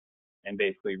date and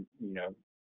basically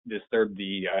disturb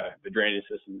the drainage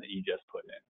system that you just put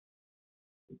in.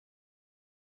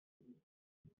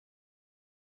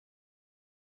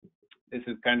 This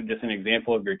is kind of just an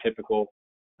example of your typical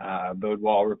bowed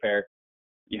wall repair.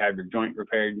 You have your joint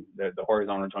repaired, the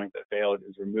horizontal joint that failed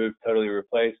is removed, totally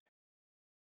replaced.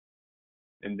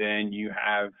 And then you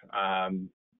have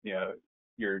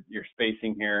your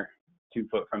spacing here, 2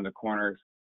 foot from the corners.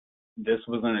 This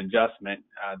was an adjustment.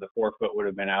 The 4 foot would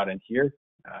have been out in here.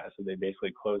 So they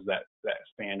basically closed that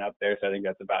span up there. So I think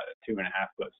that's about a 2.5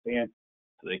 foot span.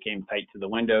 So they came tight to the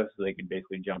window so they could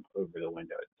basically jump over the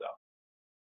window itself.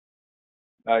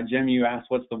 Jim, you asked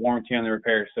what's the warranty on the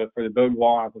repair. So for the bowed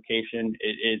wall application,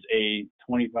 it is a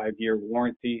 25-year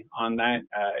warranty on that.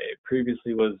 It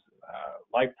previously was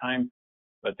lifetime,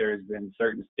 but there's been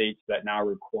certain states that now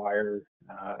require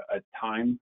a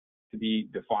time to be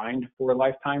defined for a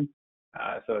lifetime.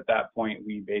 So at that point,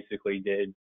 we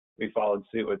followed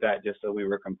suit with that just so we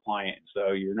were compliant.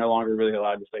 So you're no longer really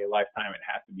allowed to say a lifetime. It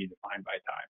has to be defined by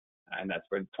time. And that's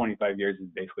where 25 years is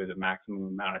basically the maximum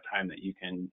amount of time that you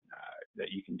can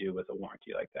do with a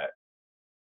warranty like that.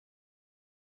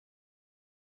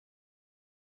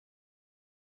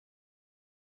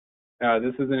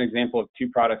 This is an example of 2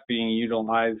 products being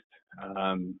utilized.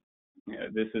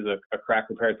 This is a crack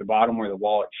repair at the bottom where the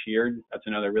wall is sheared. That's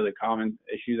another really common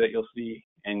issue that you'll see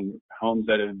in homes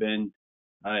that have been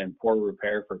in poor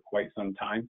repair for quite some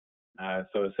time.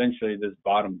 So essentially this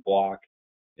bottom block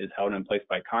is held in place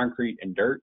by concrete and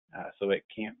dirt, so it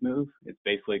can't move. It's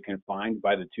basically confined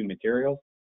by the 2 materials.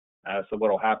 So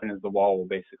what will happen is the wall will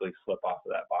basically slip off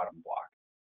of that bottom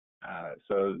block.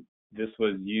 So this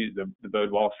was used, the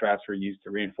bowed wall straps were used to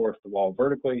reinforce the wall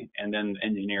vertically, and then the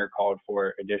engineer called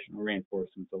for additional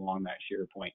reinforcements along that shear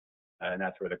point, and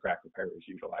that's where the crack repair was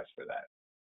utilized for that.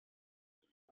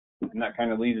 And that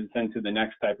kind of leads us into the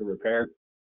next type of repair.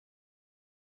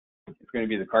 It's going to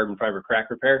be the carbon fiber crack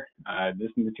repair.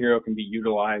 This material can be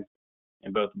utilized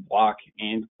in both block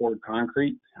and poured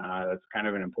concrete. That's kind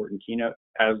of an important keynote,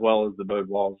 as well as the bowed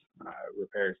walls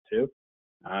repairs too.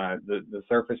 The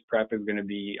surface prep is going to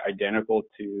be identical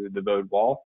to the bowed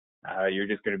wall. you're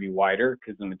just going to be wider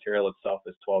because the material itself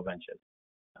is 12 inches.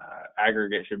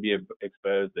 Aggregate should be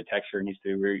exposed. The texture needs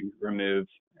to be removed.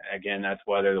 Again, that's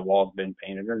whether the wall's been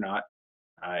painted or not.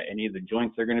 Any of the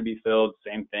joints are going to be filled.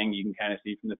 Same thing. You can kind of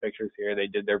see from the pictures here. They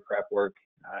did their prep work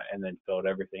and then filled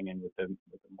everything in with the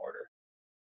mortar.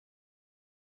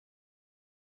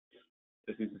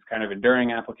 This is just kind of a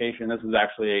during application. This is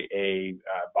actually a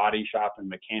body shop and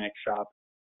mechanic shop.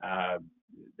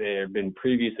 There have been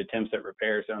previous attempts at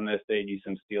repairs on this. They used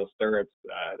some steel stirrups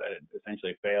that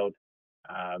essentially failed.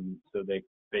 So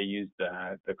they used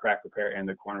the crack repair and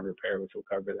the corner repair, which we'll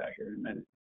cover that here in a minute.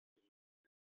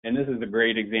 And this is a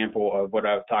great example of what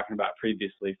I was talking about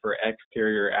previously. For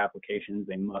exterior applications,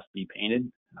 they must be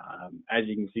painted. As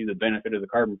you can see, the benefit of the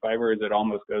carbon fiber is it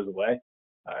almost goes away.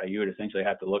 You would essentially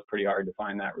have to look pretty hard to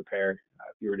find that repair.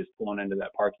 If you were just pulling into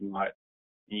that parking lot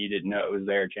and you didn't know it was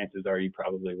there, chances are you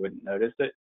probably wouldn't notice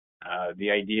it.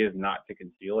 The idea is not to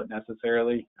conceal it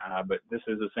necessarily, but this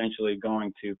is essentially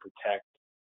going to protect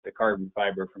the carbon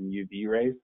fiber from UV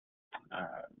rays.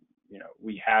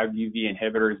 We have UV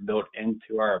inhibitors built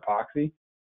into our epoxy,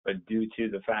 but due to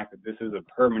the fact that this is a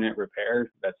permanent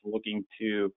repair that's looking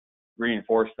to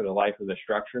reinforce for the life of the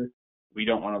structure, we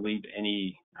don't want to leave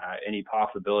any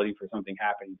possibility for something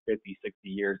happening 50, 60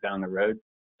 years down the road.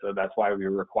 So that's why we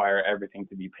require everything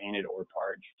to be painted or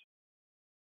parged.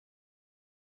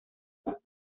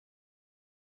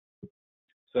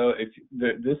 So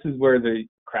this is where the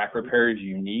crack repair is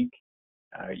unique.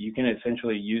 You can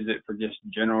essentially use it for just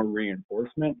general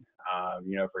reinforcement,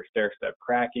 for stair-step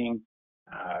cracking,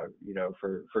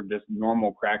 for just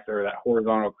normal cracks or that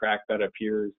horizontal crack that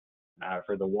appears,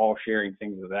 for the wall shearing,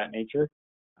 things of that nature.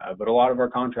 But a lot of our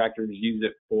contractors use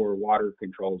it for water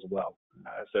control as well.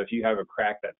 So if you have a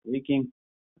crack that's leaking,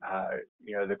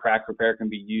 the crack repair can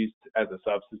be used as a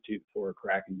substitute for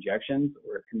crack injections,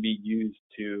 or it can be used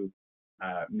to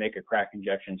make a crack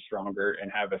injection stronger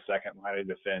and have a second line of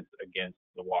defense against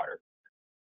the water.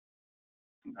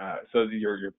 So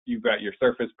you've got your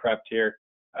surface prepped here.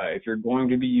 If you're going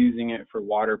to be using it for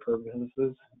water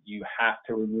purposes, you have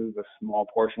to remove a small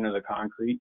portion of the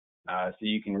concrete so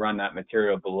you can run that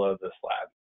material below the slab.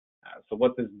 So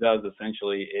what this does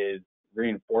essentially is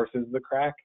reinforces the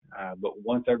crack, but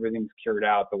once everything's cured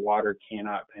out, the water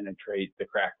cannot penetrate the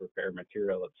crack repair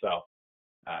material itself.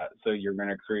 So you're going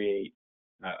to create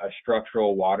a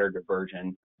structural water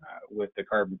diversion with the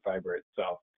carbon fiber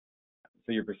itself.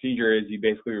 So your procedure is you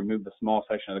basically remove a small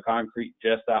section of the concrete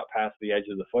just out past the edge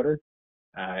of the footer.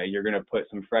 You're going to put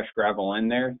some fresh gravel in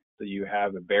there so you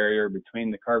have a barrier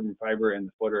between the carbon fiber and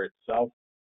the footer itself.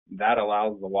 That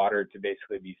allows the water to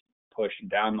basically be pushed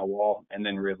down the wall and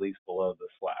then released below the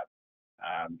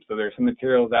slab. So there's some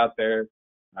materials out there.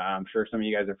 I'm sure some of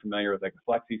you guys are familiar with like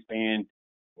a flexi-span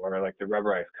or like the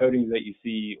rubberized coatings that you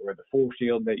see or the full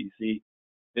shield that you see.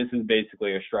 This is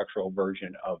basically a structural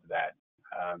version of that.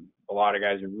 A lot of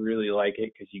guys really like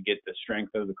it because you get the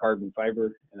strength of the carbon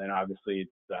fiber, and then obviously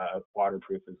it's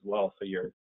waterproof as well, so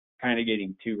you're kind of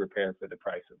getting two repair for the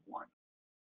price of one.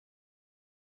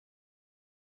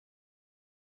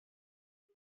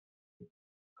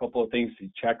 A couple of things to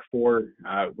check for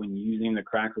when using the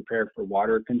crack repair for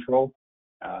water control.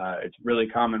 It's really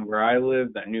common where I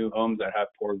live that new homes that have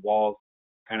poured walls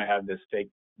kind of have this fake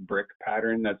brick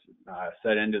pattern that's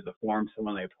set into the form. So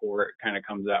when they pour, it kind of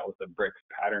comes out with a brick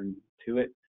pattern to it.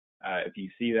 If you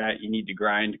see that, you need to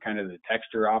grind kind of the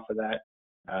texture off of that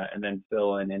and then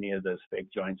fill in any of those fake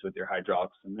joints with your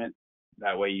hydraulic cement.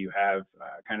 That way you have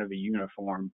kind of a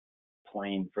uniform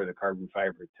plane for the carbon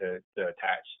fiber to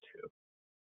attach to.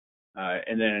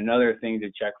 And then another thing to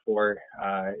check for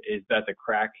is that the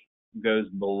crack goes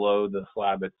below the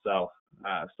slab itself.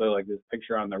 So like this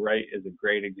picture on the right is a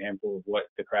great example of what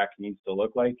the crack needs to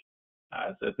look like.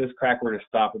 So if this crack were to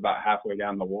stop about halfway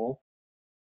down the wall,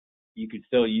 you could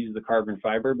still use the carbon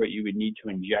fiber, but you would need to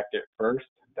inject it first.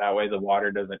 That way the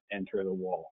water doesn't enter the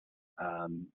wall.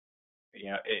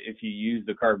 If you use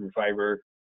the carbon fiber,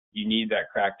 you need that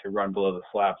crack to run below the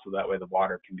slab so that way the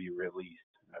water can be released.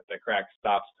 If the crack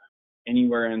stops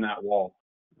anywhere in that wall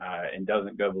and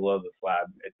doesn't go below the slab,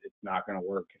 it's not going to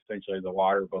work. Essentially, the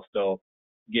water will still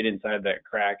get inside that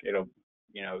crack. It'll,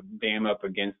 dam up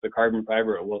against the carbon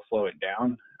fiber. It will slow it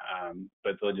down,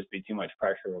 but there'll just be too much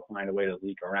pressure. We'll find a way to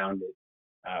leak around it,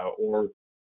 or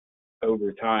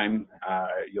over time,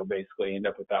 you'll basically end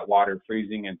up with that water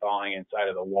freezing and thawing inside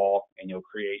of the wall, and you'll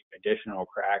create additional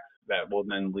cracks that will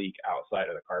then leak outside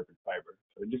of the carbon fiber.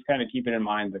 So just kind of keeping in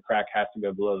mind the crack has to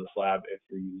go below the slab if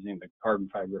you're using the carbon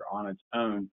fiber on its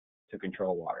own to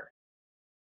control water.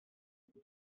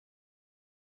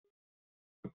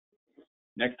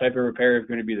 Next type of repair is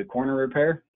going to be the corner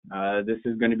repair. This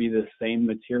is going to be the same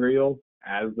material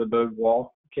as the bowed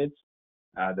wall kits.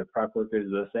 The prep work is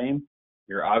the same.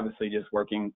 You're obviously just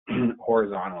working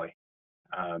horizontally.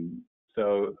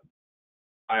 So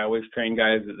I always train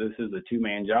guys that this is a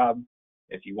two-man job.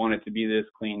 If you want it to be this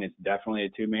clean, it's definitely a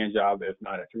two-man job, if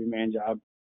not a three-man job.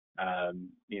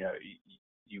 You know,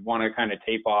 you want to kind of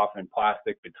tape off and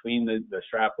plastic between the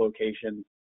strap locations,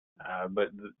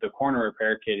 but the corner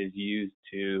repair kit is used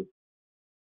to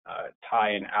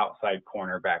tie an outside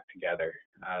corner back together.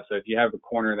 So if you have a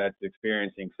corner that's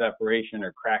experiencing separation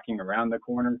or cracking around the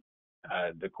corner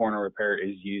repair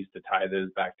is used to tie those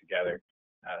back together.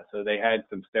 So they had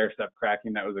some stair-step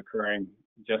cracking that was occurring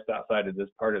just outside of this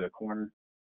part of the corner.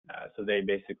 So they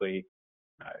basically,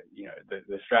 you know,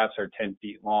 the straps are 10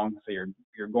 feet long. So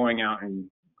you're going out and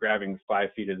grabbing 5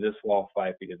 feet of this wall,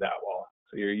 5 feet of that wall.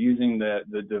 So you're using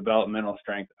the developmental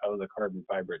strength of the carbon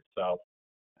fiber itself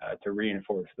to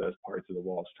reinforce those parts of the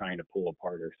walls trying to pull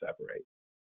apart or separate.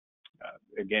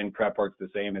 Again, prep work's the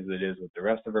same as it is with the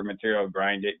rest of our material.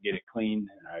 Grind it, get it clean,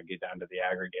 get down to the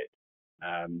aggregate.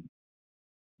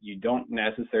 You don't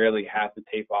necessarily have to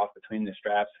tape off between the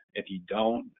straps. If you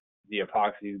don't, the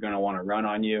epoxy is going to want to run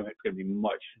on you. It's going to be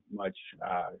much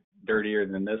dirtier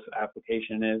than this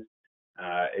application is.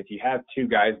 If you have two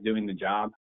guys doing the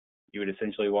job, you would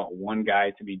essentially want one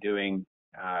guy to be doing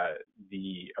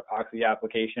the epoxy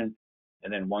application,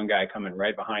 and then one guy coming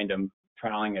right behind him,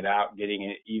 troweling it out, getting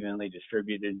it evenly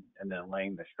distributed, and then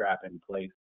laying the strap in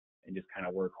place and just kind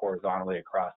of work horizontally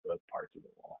across both parts of the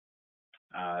wall.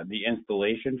 The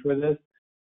installation for this,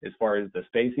 as far as the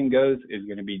spacing goes, is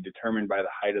going to be determined by the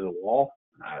height of the wall.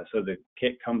 So the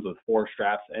kit comes with 4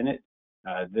 straps in it.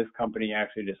 This company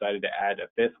actually decided to add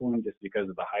a 5th one just because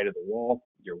of the height of the wall.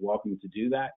 You're welcome to do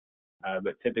that.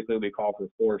 But typically we call for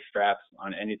 4 straps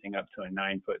on anything up to a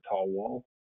 9-foot tall wall.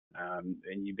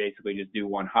 And you basically just do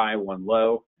one high, one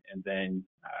low, and then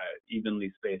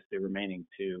evenly space the remaining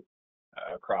 2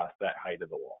 across that height of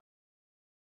the wall.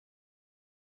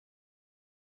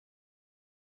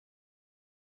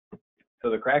 So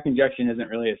the crack injection isn't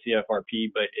really a CFRP,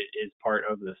 but it is part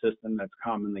of the system that's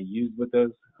commonly used with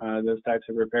those types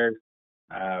of repairs.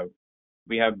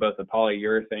 We have both a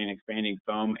polyurethane expanding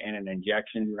foam and an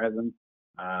injection resin.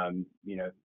 You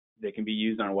know, they can be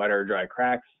used on wet or dry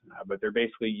cracks, but they're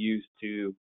basically used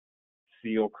to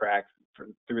seal cracks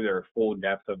through their full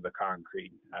depth of the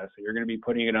concrete. So you're going to be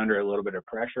putting it under a little bit of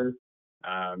pressure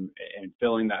and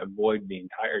filling that void the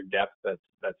entire depth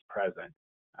that's present.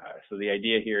 So the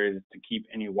idea here is to keep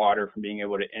any water from being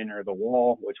able to enter the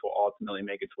wall, which will ultimately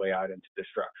make its way out into the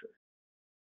structure.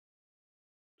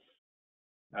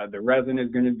 The resin is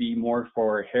going to be more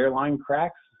for hairline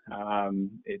cracks.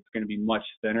 It's going to be much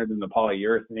thinner than the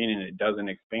polyurethane, and it doesn't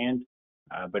expand,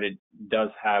 but it does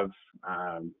have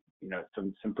you know,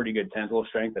 some pretty good tensile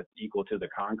strength that's equal to the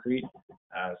concrete.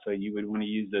 So you would want to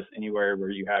use this anywhere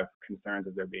where you have concerns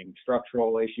of there being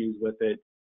structural issues with it.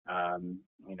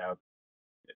 You know,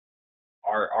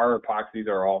 our epoxies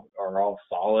are all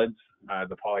solids,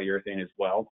 the polyurethane as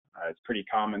well. It's pretty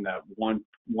common that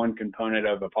one component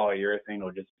of a polyurethane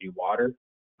will just be water.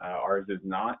 Ours is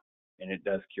not, and it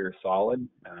does cure solid.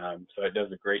 So it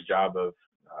does a great job of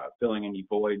filling any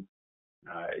voids.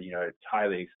 You know, it's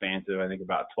highly expansive. I think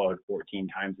about 12 to 14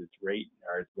 times its rate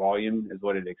or its volume is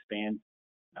what it expands.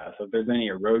 So if there's any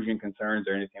erosion concerns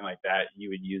or anything like that, you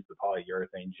would use the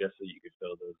polyurethane just so you could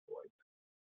fill those voids.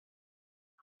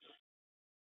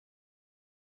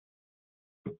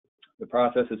 The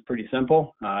process is pretty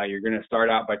simple. You're going to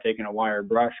start out by taking a wire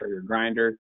brush or your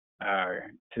grinder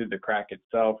to the crack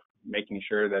itself, making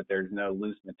sure that there's no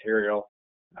loose material.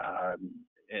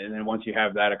 And then once you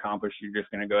have that accomplished, you're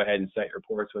just going to go ahead and set your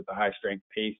ports with a high strength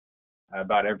paste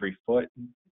about every foot,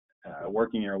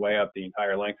 working your way up the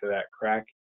entire length of that crack.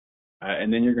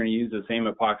 And then you're going to use the same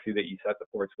epoxy that you set the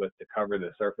ports with to cover the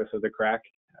surface of the crack.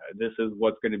 This is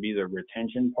what's going to be the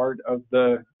retention part of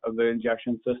the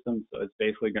injection system. So it's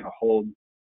basically going to hold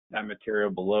that material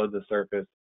below the surface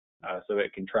so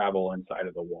it can travel inside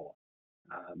of the wall.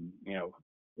 You know,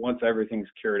 once everything's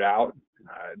cured out,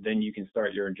 then you can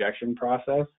start your injection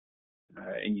process.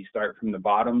 And you start from the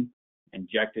bottom,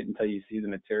 inject it until you see the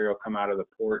material come out of the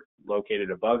port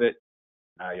located above it.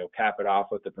 You'll cap it off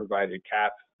with the provided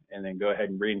cap, and then go ahead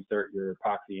and reinsert your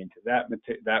epoxy into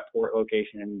that port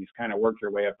location, and just kind of work your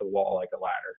way up the wall like a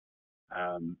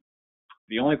ladder.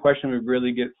 The only question we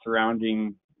really get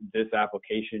surrounding this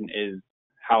application is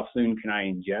how soon can I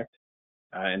inject?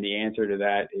 And the answer to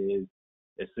that is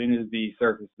as soon as the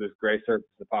surface, this gray surface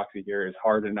epoxy here, is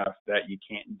hard enough that you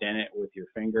can't dent it with your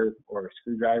finger or a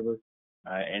screwdriver,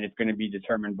 and it's going to be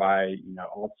determined by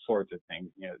all sorts of things,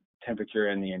 temperature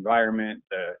in the environment,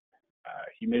 the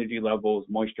humidity levels,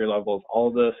 moisture levels. All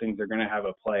of those things are going to have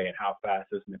a play in how fast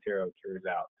this material cures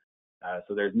out.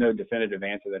 So there's no definitive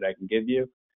answer that I can give you.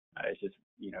 It's just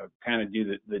kind of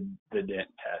do the dent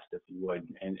test, if you would,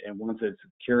 and once it's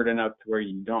cured enough to where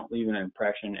you don't leave an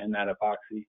impression in that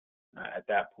epoxy, at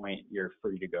that point you're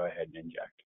free to go ahead and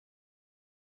inject.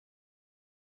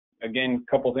 Again,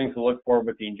 a couple things to look for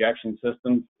with the injection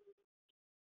systems.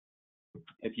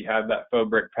 If you have that faux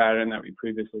brick pattern that we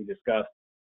previously discussed,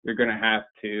 you're going to have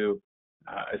to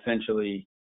essentially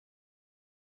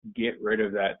get rid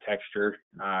of that texture.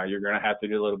 You're going to have to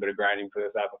do a little bit of grinding for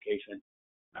this application.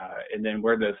 And then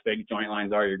where those fake joint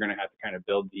lines are, you're going to have to kind of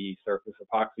build the surface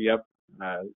epoxy up.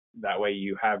 That way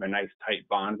you have a nice tight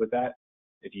bond with that.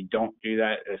 If you don't do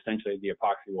that, essentially the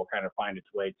epoxy will kind of find its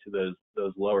way to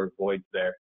those lower voids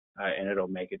there, and it'll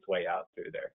make its way out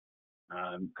through there.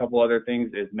 A couple other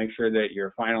things is make sure that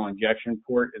your final injection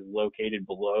port is located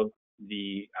below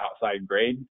the outside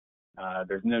grade.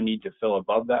 There's no need to fill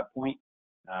above that point.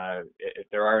 If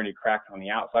there are any cracks on the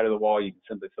outside of the wall, you can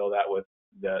simply fill that with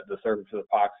the surface of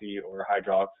epoxy or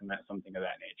hydraulic cement, something of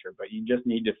that nature. But you just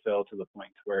need to fill to the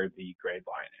point where the grade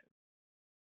line is.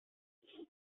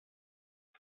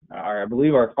 All right, I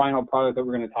believe our final product that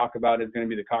we're going to talk about is going to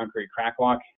be the concrete crack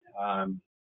lock.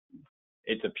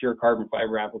 It's a pure carbon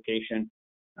fiber application.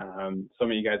 Some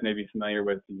of you guys may be familiar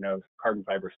with, carbon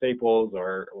fiber staples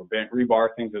or bent rebar,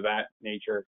 things of that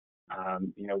nature.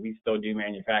 We still do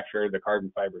manufacture the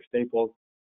carbon fiber staples,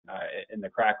 and the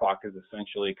crack lock is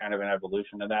essentially kind of an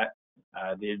evolution of that.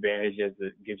 The advantage is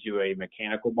it gives you a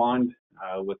mechanical bond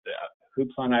with the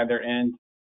hoops on either end,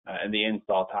 and the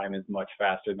install time is much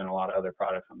faster than a lot of other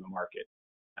products on the market.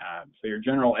 So your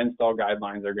general install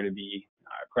guidelines are going to be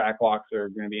crack locks are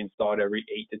going to be installed every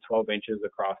 8 to 12 inches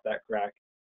across that crack.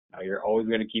 You're always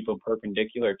going to keep them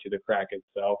perpendicular to the crack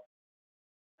itself,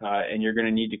 and you're going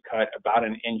to need to cut about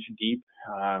an inch deep.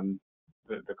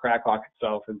 The crack lock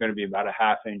itself is going to be about a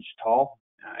 ½ inch tall,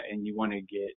 and you want to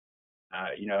get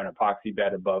an epoxy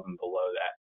bed above and below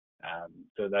that.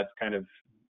 So that's kind of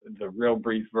the real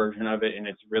brief version of it, and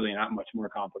it's really not much more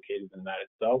complicated than that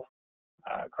itself.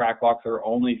 Crack locks are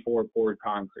only for poured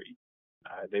concrete.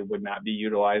 They would not be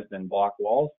utilized in block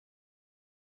walls,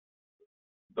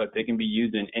 but they can be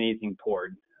used in anything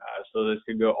poured. So this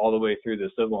could go all the way through the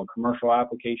civil and commercial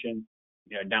application,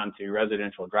 down to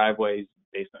residential driveways,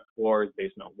 basement floors,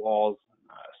 basement walls,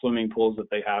 swimming pools if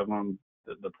they have them,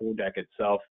 the pool deck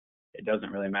itself. It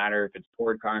doesn't really matter if it's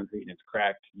poured concrete and it's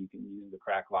cracked. You can use the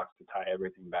crack locks to tie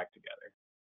everything back together.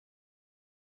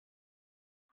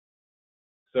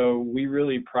 So we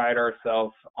really pride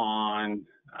ourselves on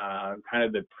kind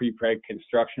of the pre-preg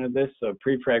construction of this. So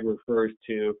pre-preg refers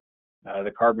to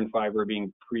the carbon fiber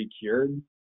being pre-cured.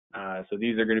 So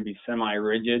these are going to be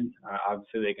semi-rigid.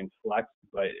 Obviously they can flex,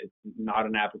 but it's not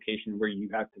an application where you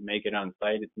have to make it on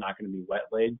site. It's not going to be wet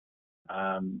laid.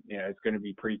 It's going to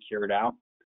be pre-cured out.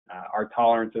 Our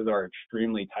tolerances are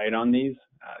extremely tight on these.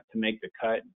 To make the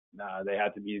cut, they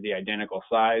have to be the identical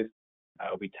size.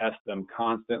 We test them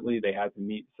constantly. They have to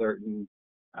meet certain,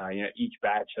 each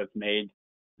batch that's made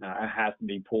has to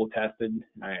be pool tested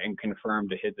and confirmed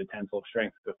to hit the tensile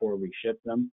strength before we ship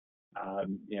them.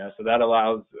 So that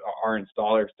allows our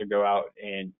installers to go out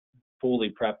and fully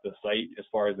prep the site as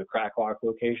far as the crack lock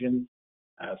locations.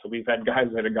 So we've had guys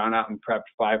that have gone out and prepped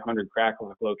 500 crack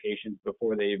lock locations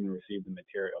before they even received the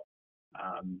material.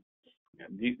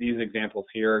 These examples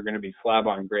here are going to be slab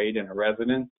on grade in a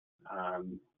residence.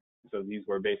 So these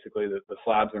were basically the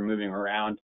slabs are moving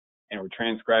around and we're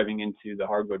transcribing into the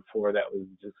hardwood floor that was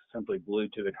just simply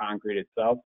glued to the concrete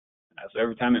itself. So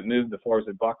every time it moved, the floors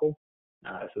would buckle.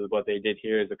 So what they did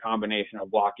here is a combination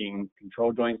of blocking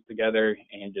control joints together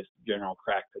and just general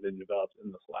cracks that had developed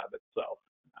in the slab itself.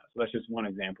 So that's just one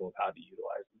example of how to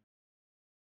utilize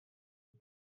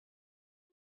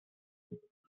them.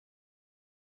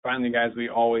 Finally, guys, we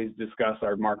always discuss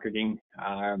our marketing.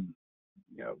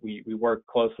 We work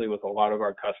closely with a lot of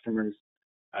our customers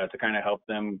to kind of help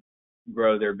them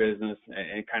grow their business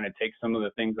and kind of take some of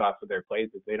the things off of their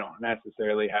plate that they don't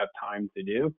necessarily have time to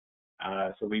do.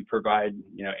 So we provide,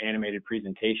 animated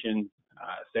presentations,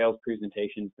 sales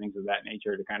presentations, things of that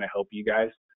nature to kind of help you guys.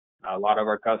 A lot of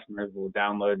our customers will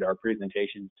download our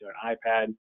presentations to an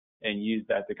iPad and use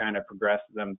that to kind of progress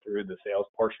them through the sales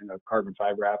portion of carbon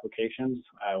fiber applications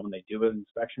when they do an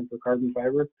inspection for carbon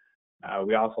fiber.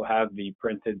 We also have the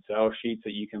printed sales sheets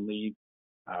that you can leave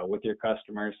with your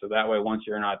customers. So that way, once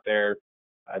you're not there,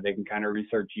 they can kind of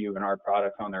research you and our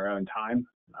products on their own time,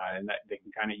 and that they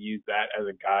can kind of use that as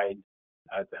a guide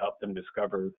to help them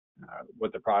discover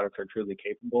what the products are truly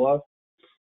capable of.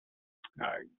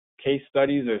 Case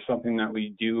studies are something that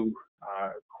we do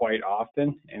quite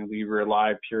often, and we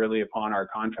rely purely upon our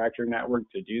contractor network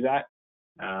to do that.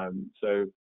 So,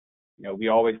 you know, we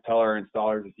always tell our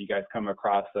installers, if you guys come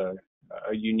across a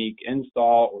unique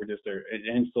install or just an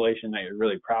installation that you're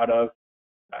really proud of,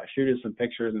 shoot us some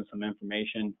pictures and some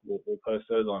information. We'll post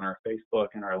those on our Facebook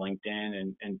and our LinkedIn,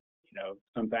 and you know,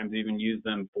 sometimes even use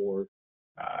them for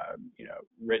you know,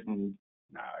 written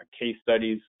case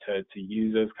studies to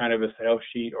use as kind of a sales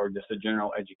sheet or just a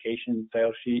general education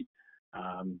sales sheet.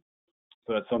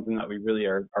 So that's something that we really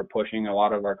are pushing. A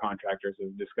lot of our contractors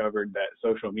have discovered that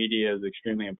social media is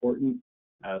extremely important.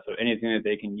 So anything that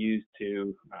they can use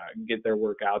to get their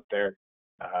work out there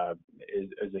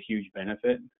is a huge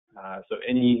benefit. So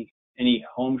any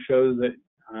home shows that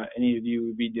any of you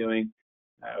would be doing,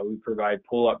 we provide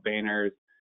pull-up banners,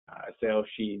 sales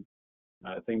sheets,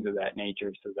 things of that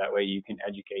nature, so that way you can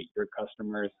educate your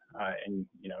customers. And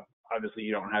you know, obviously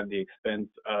you don't have the expense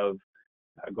of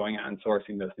going out and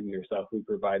sourcing those things yourself. We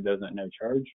provide those at no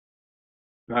charge.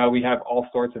 We have all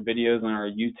sorts of videos on our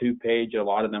YouTube page. A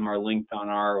lot of them are linked on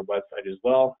our website as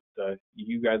well. So if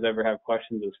you guys ever have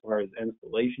questions as far as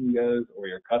installation goes, or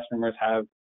your customers have,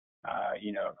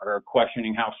 you know, are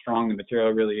questioning how strong the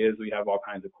material really is, we have all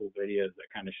kinds of cool videos that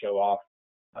kind of show off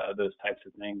those types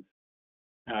of things.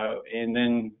 And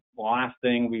then last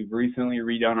thing, we've recently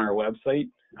redone our website.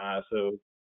 So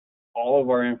all of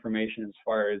our information as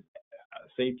far as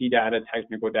safety data,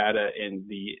 technical data, and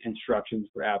the instructions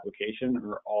for application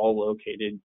are all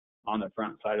located on the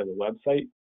front side of the website.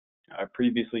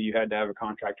 Previously, you had to have a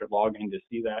contractor log in to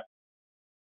see that.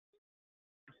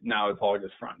 Now it's all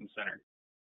just front and center.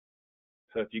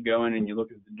 So if you go in and you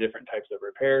look at the different types of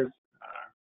repairs,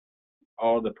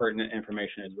 all the pertinent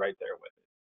information is right there with it.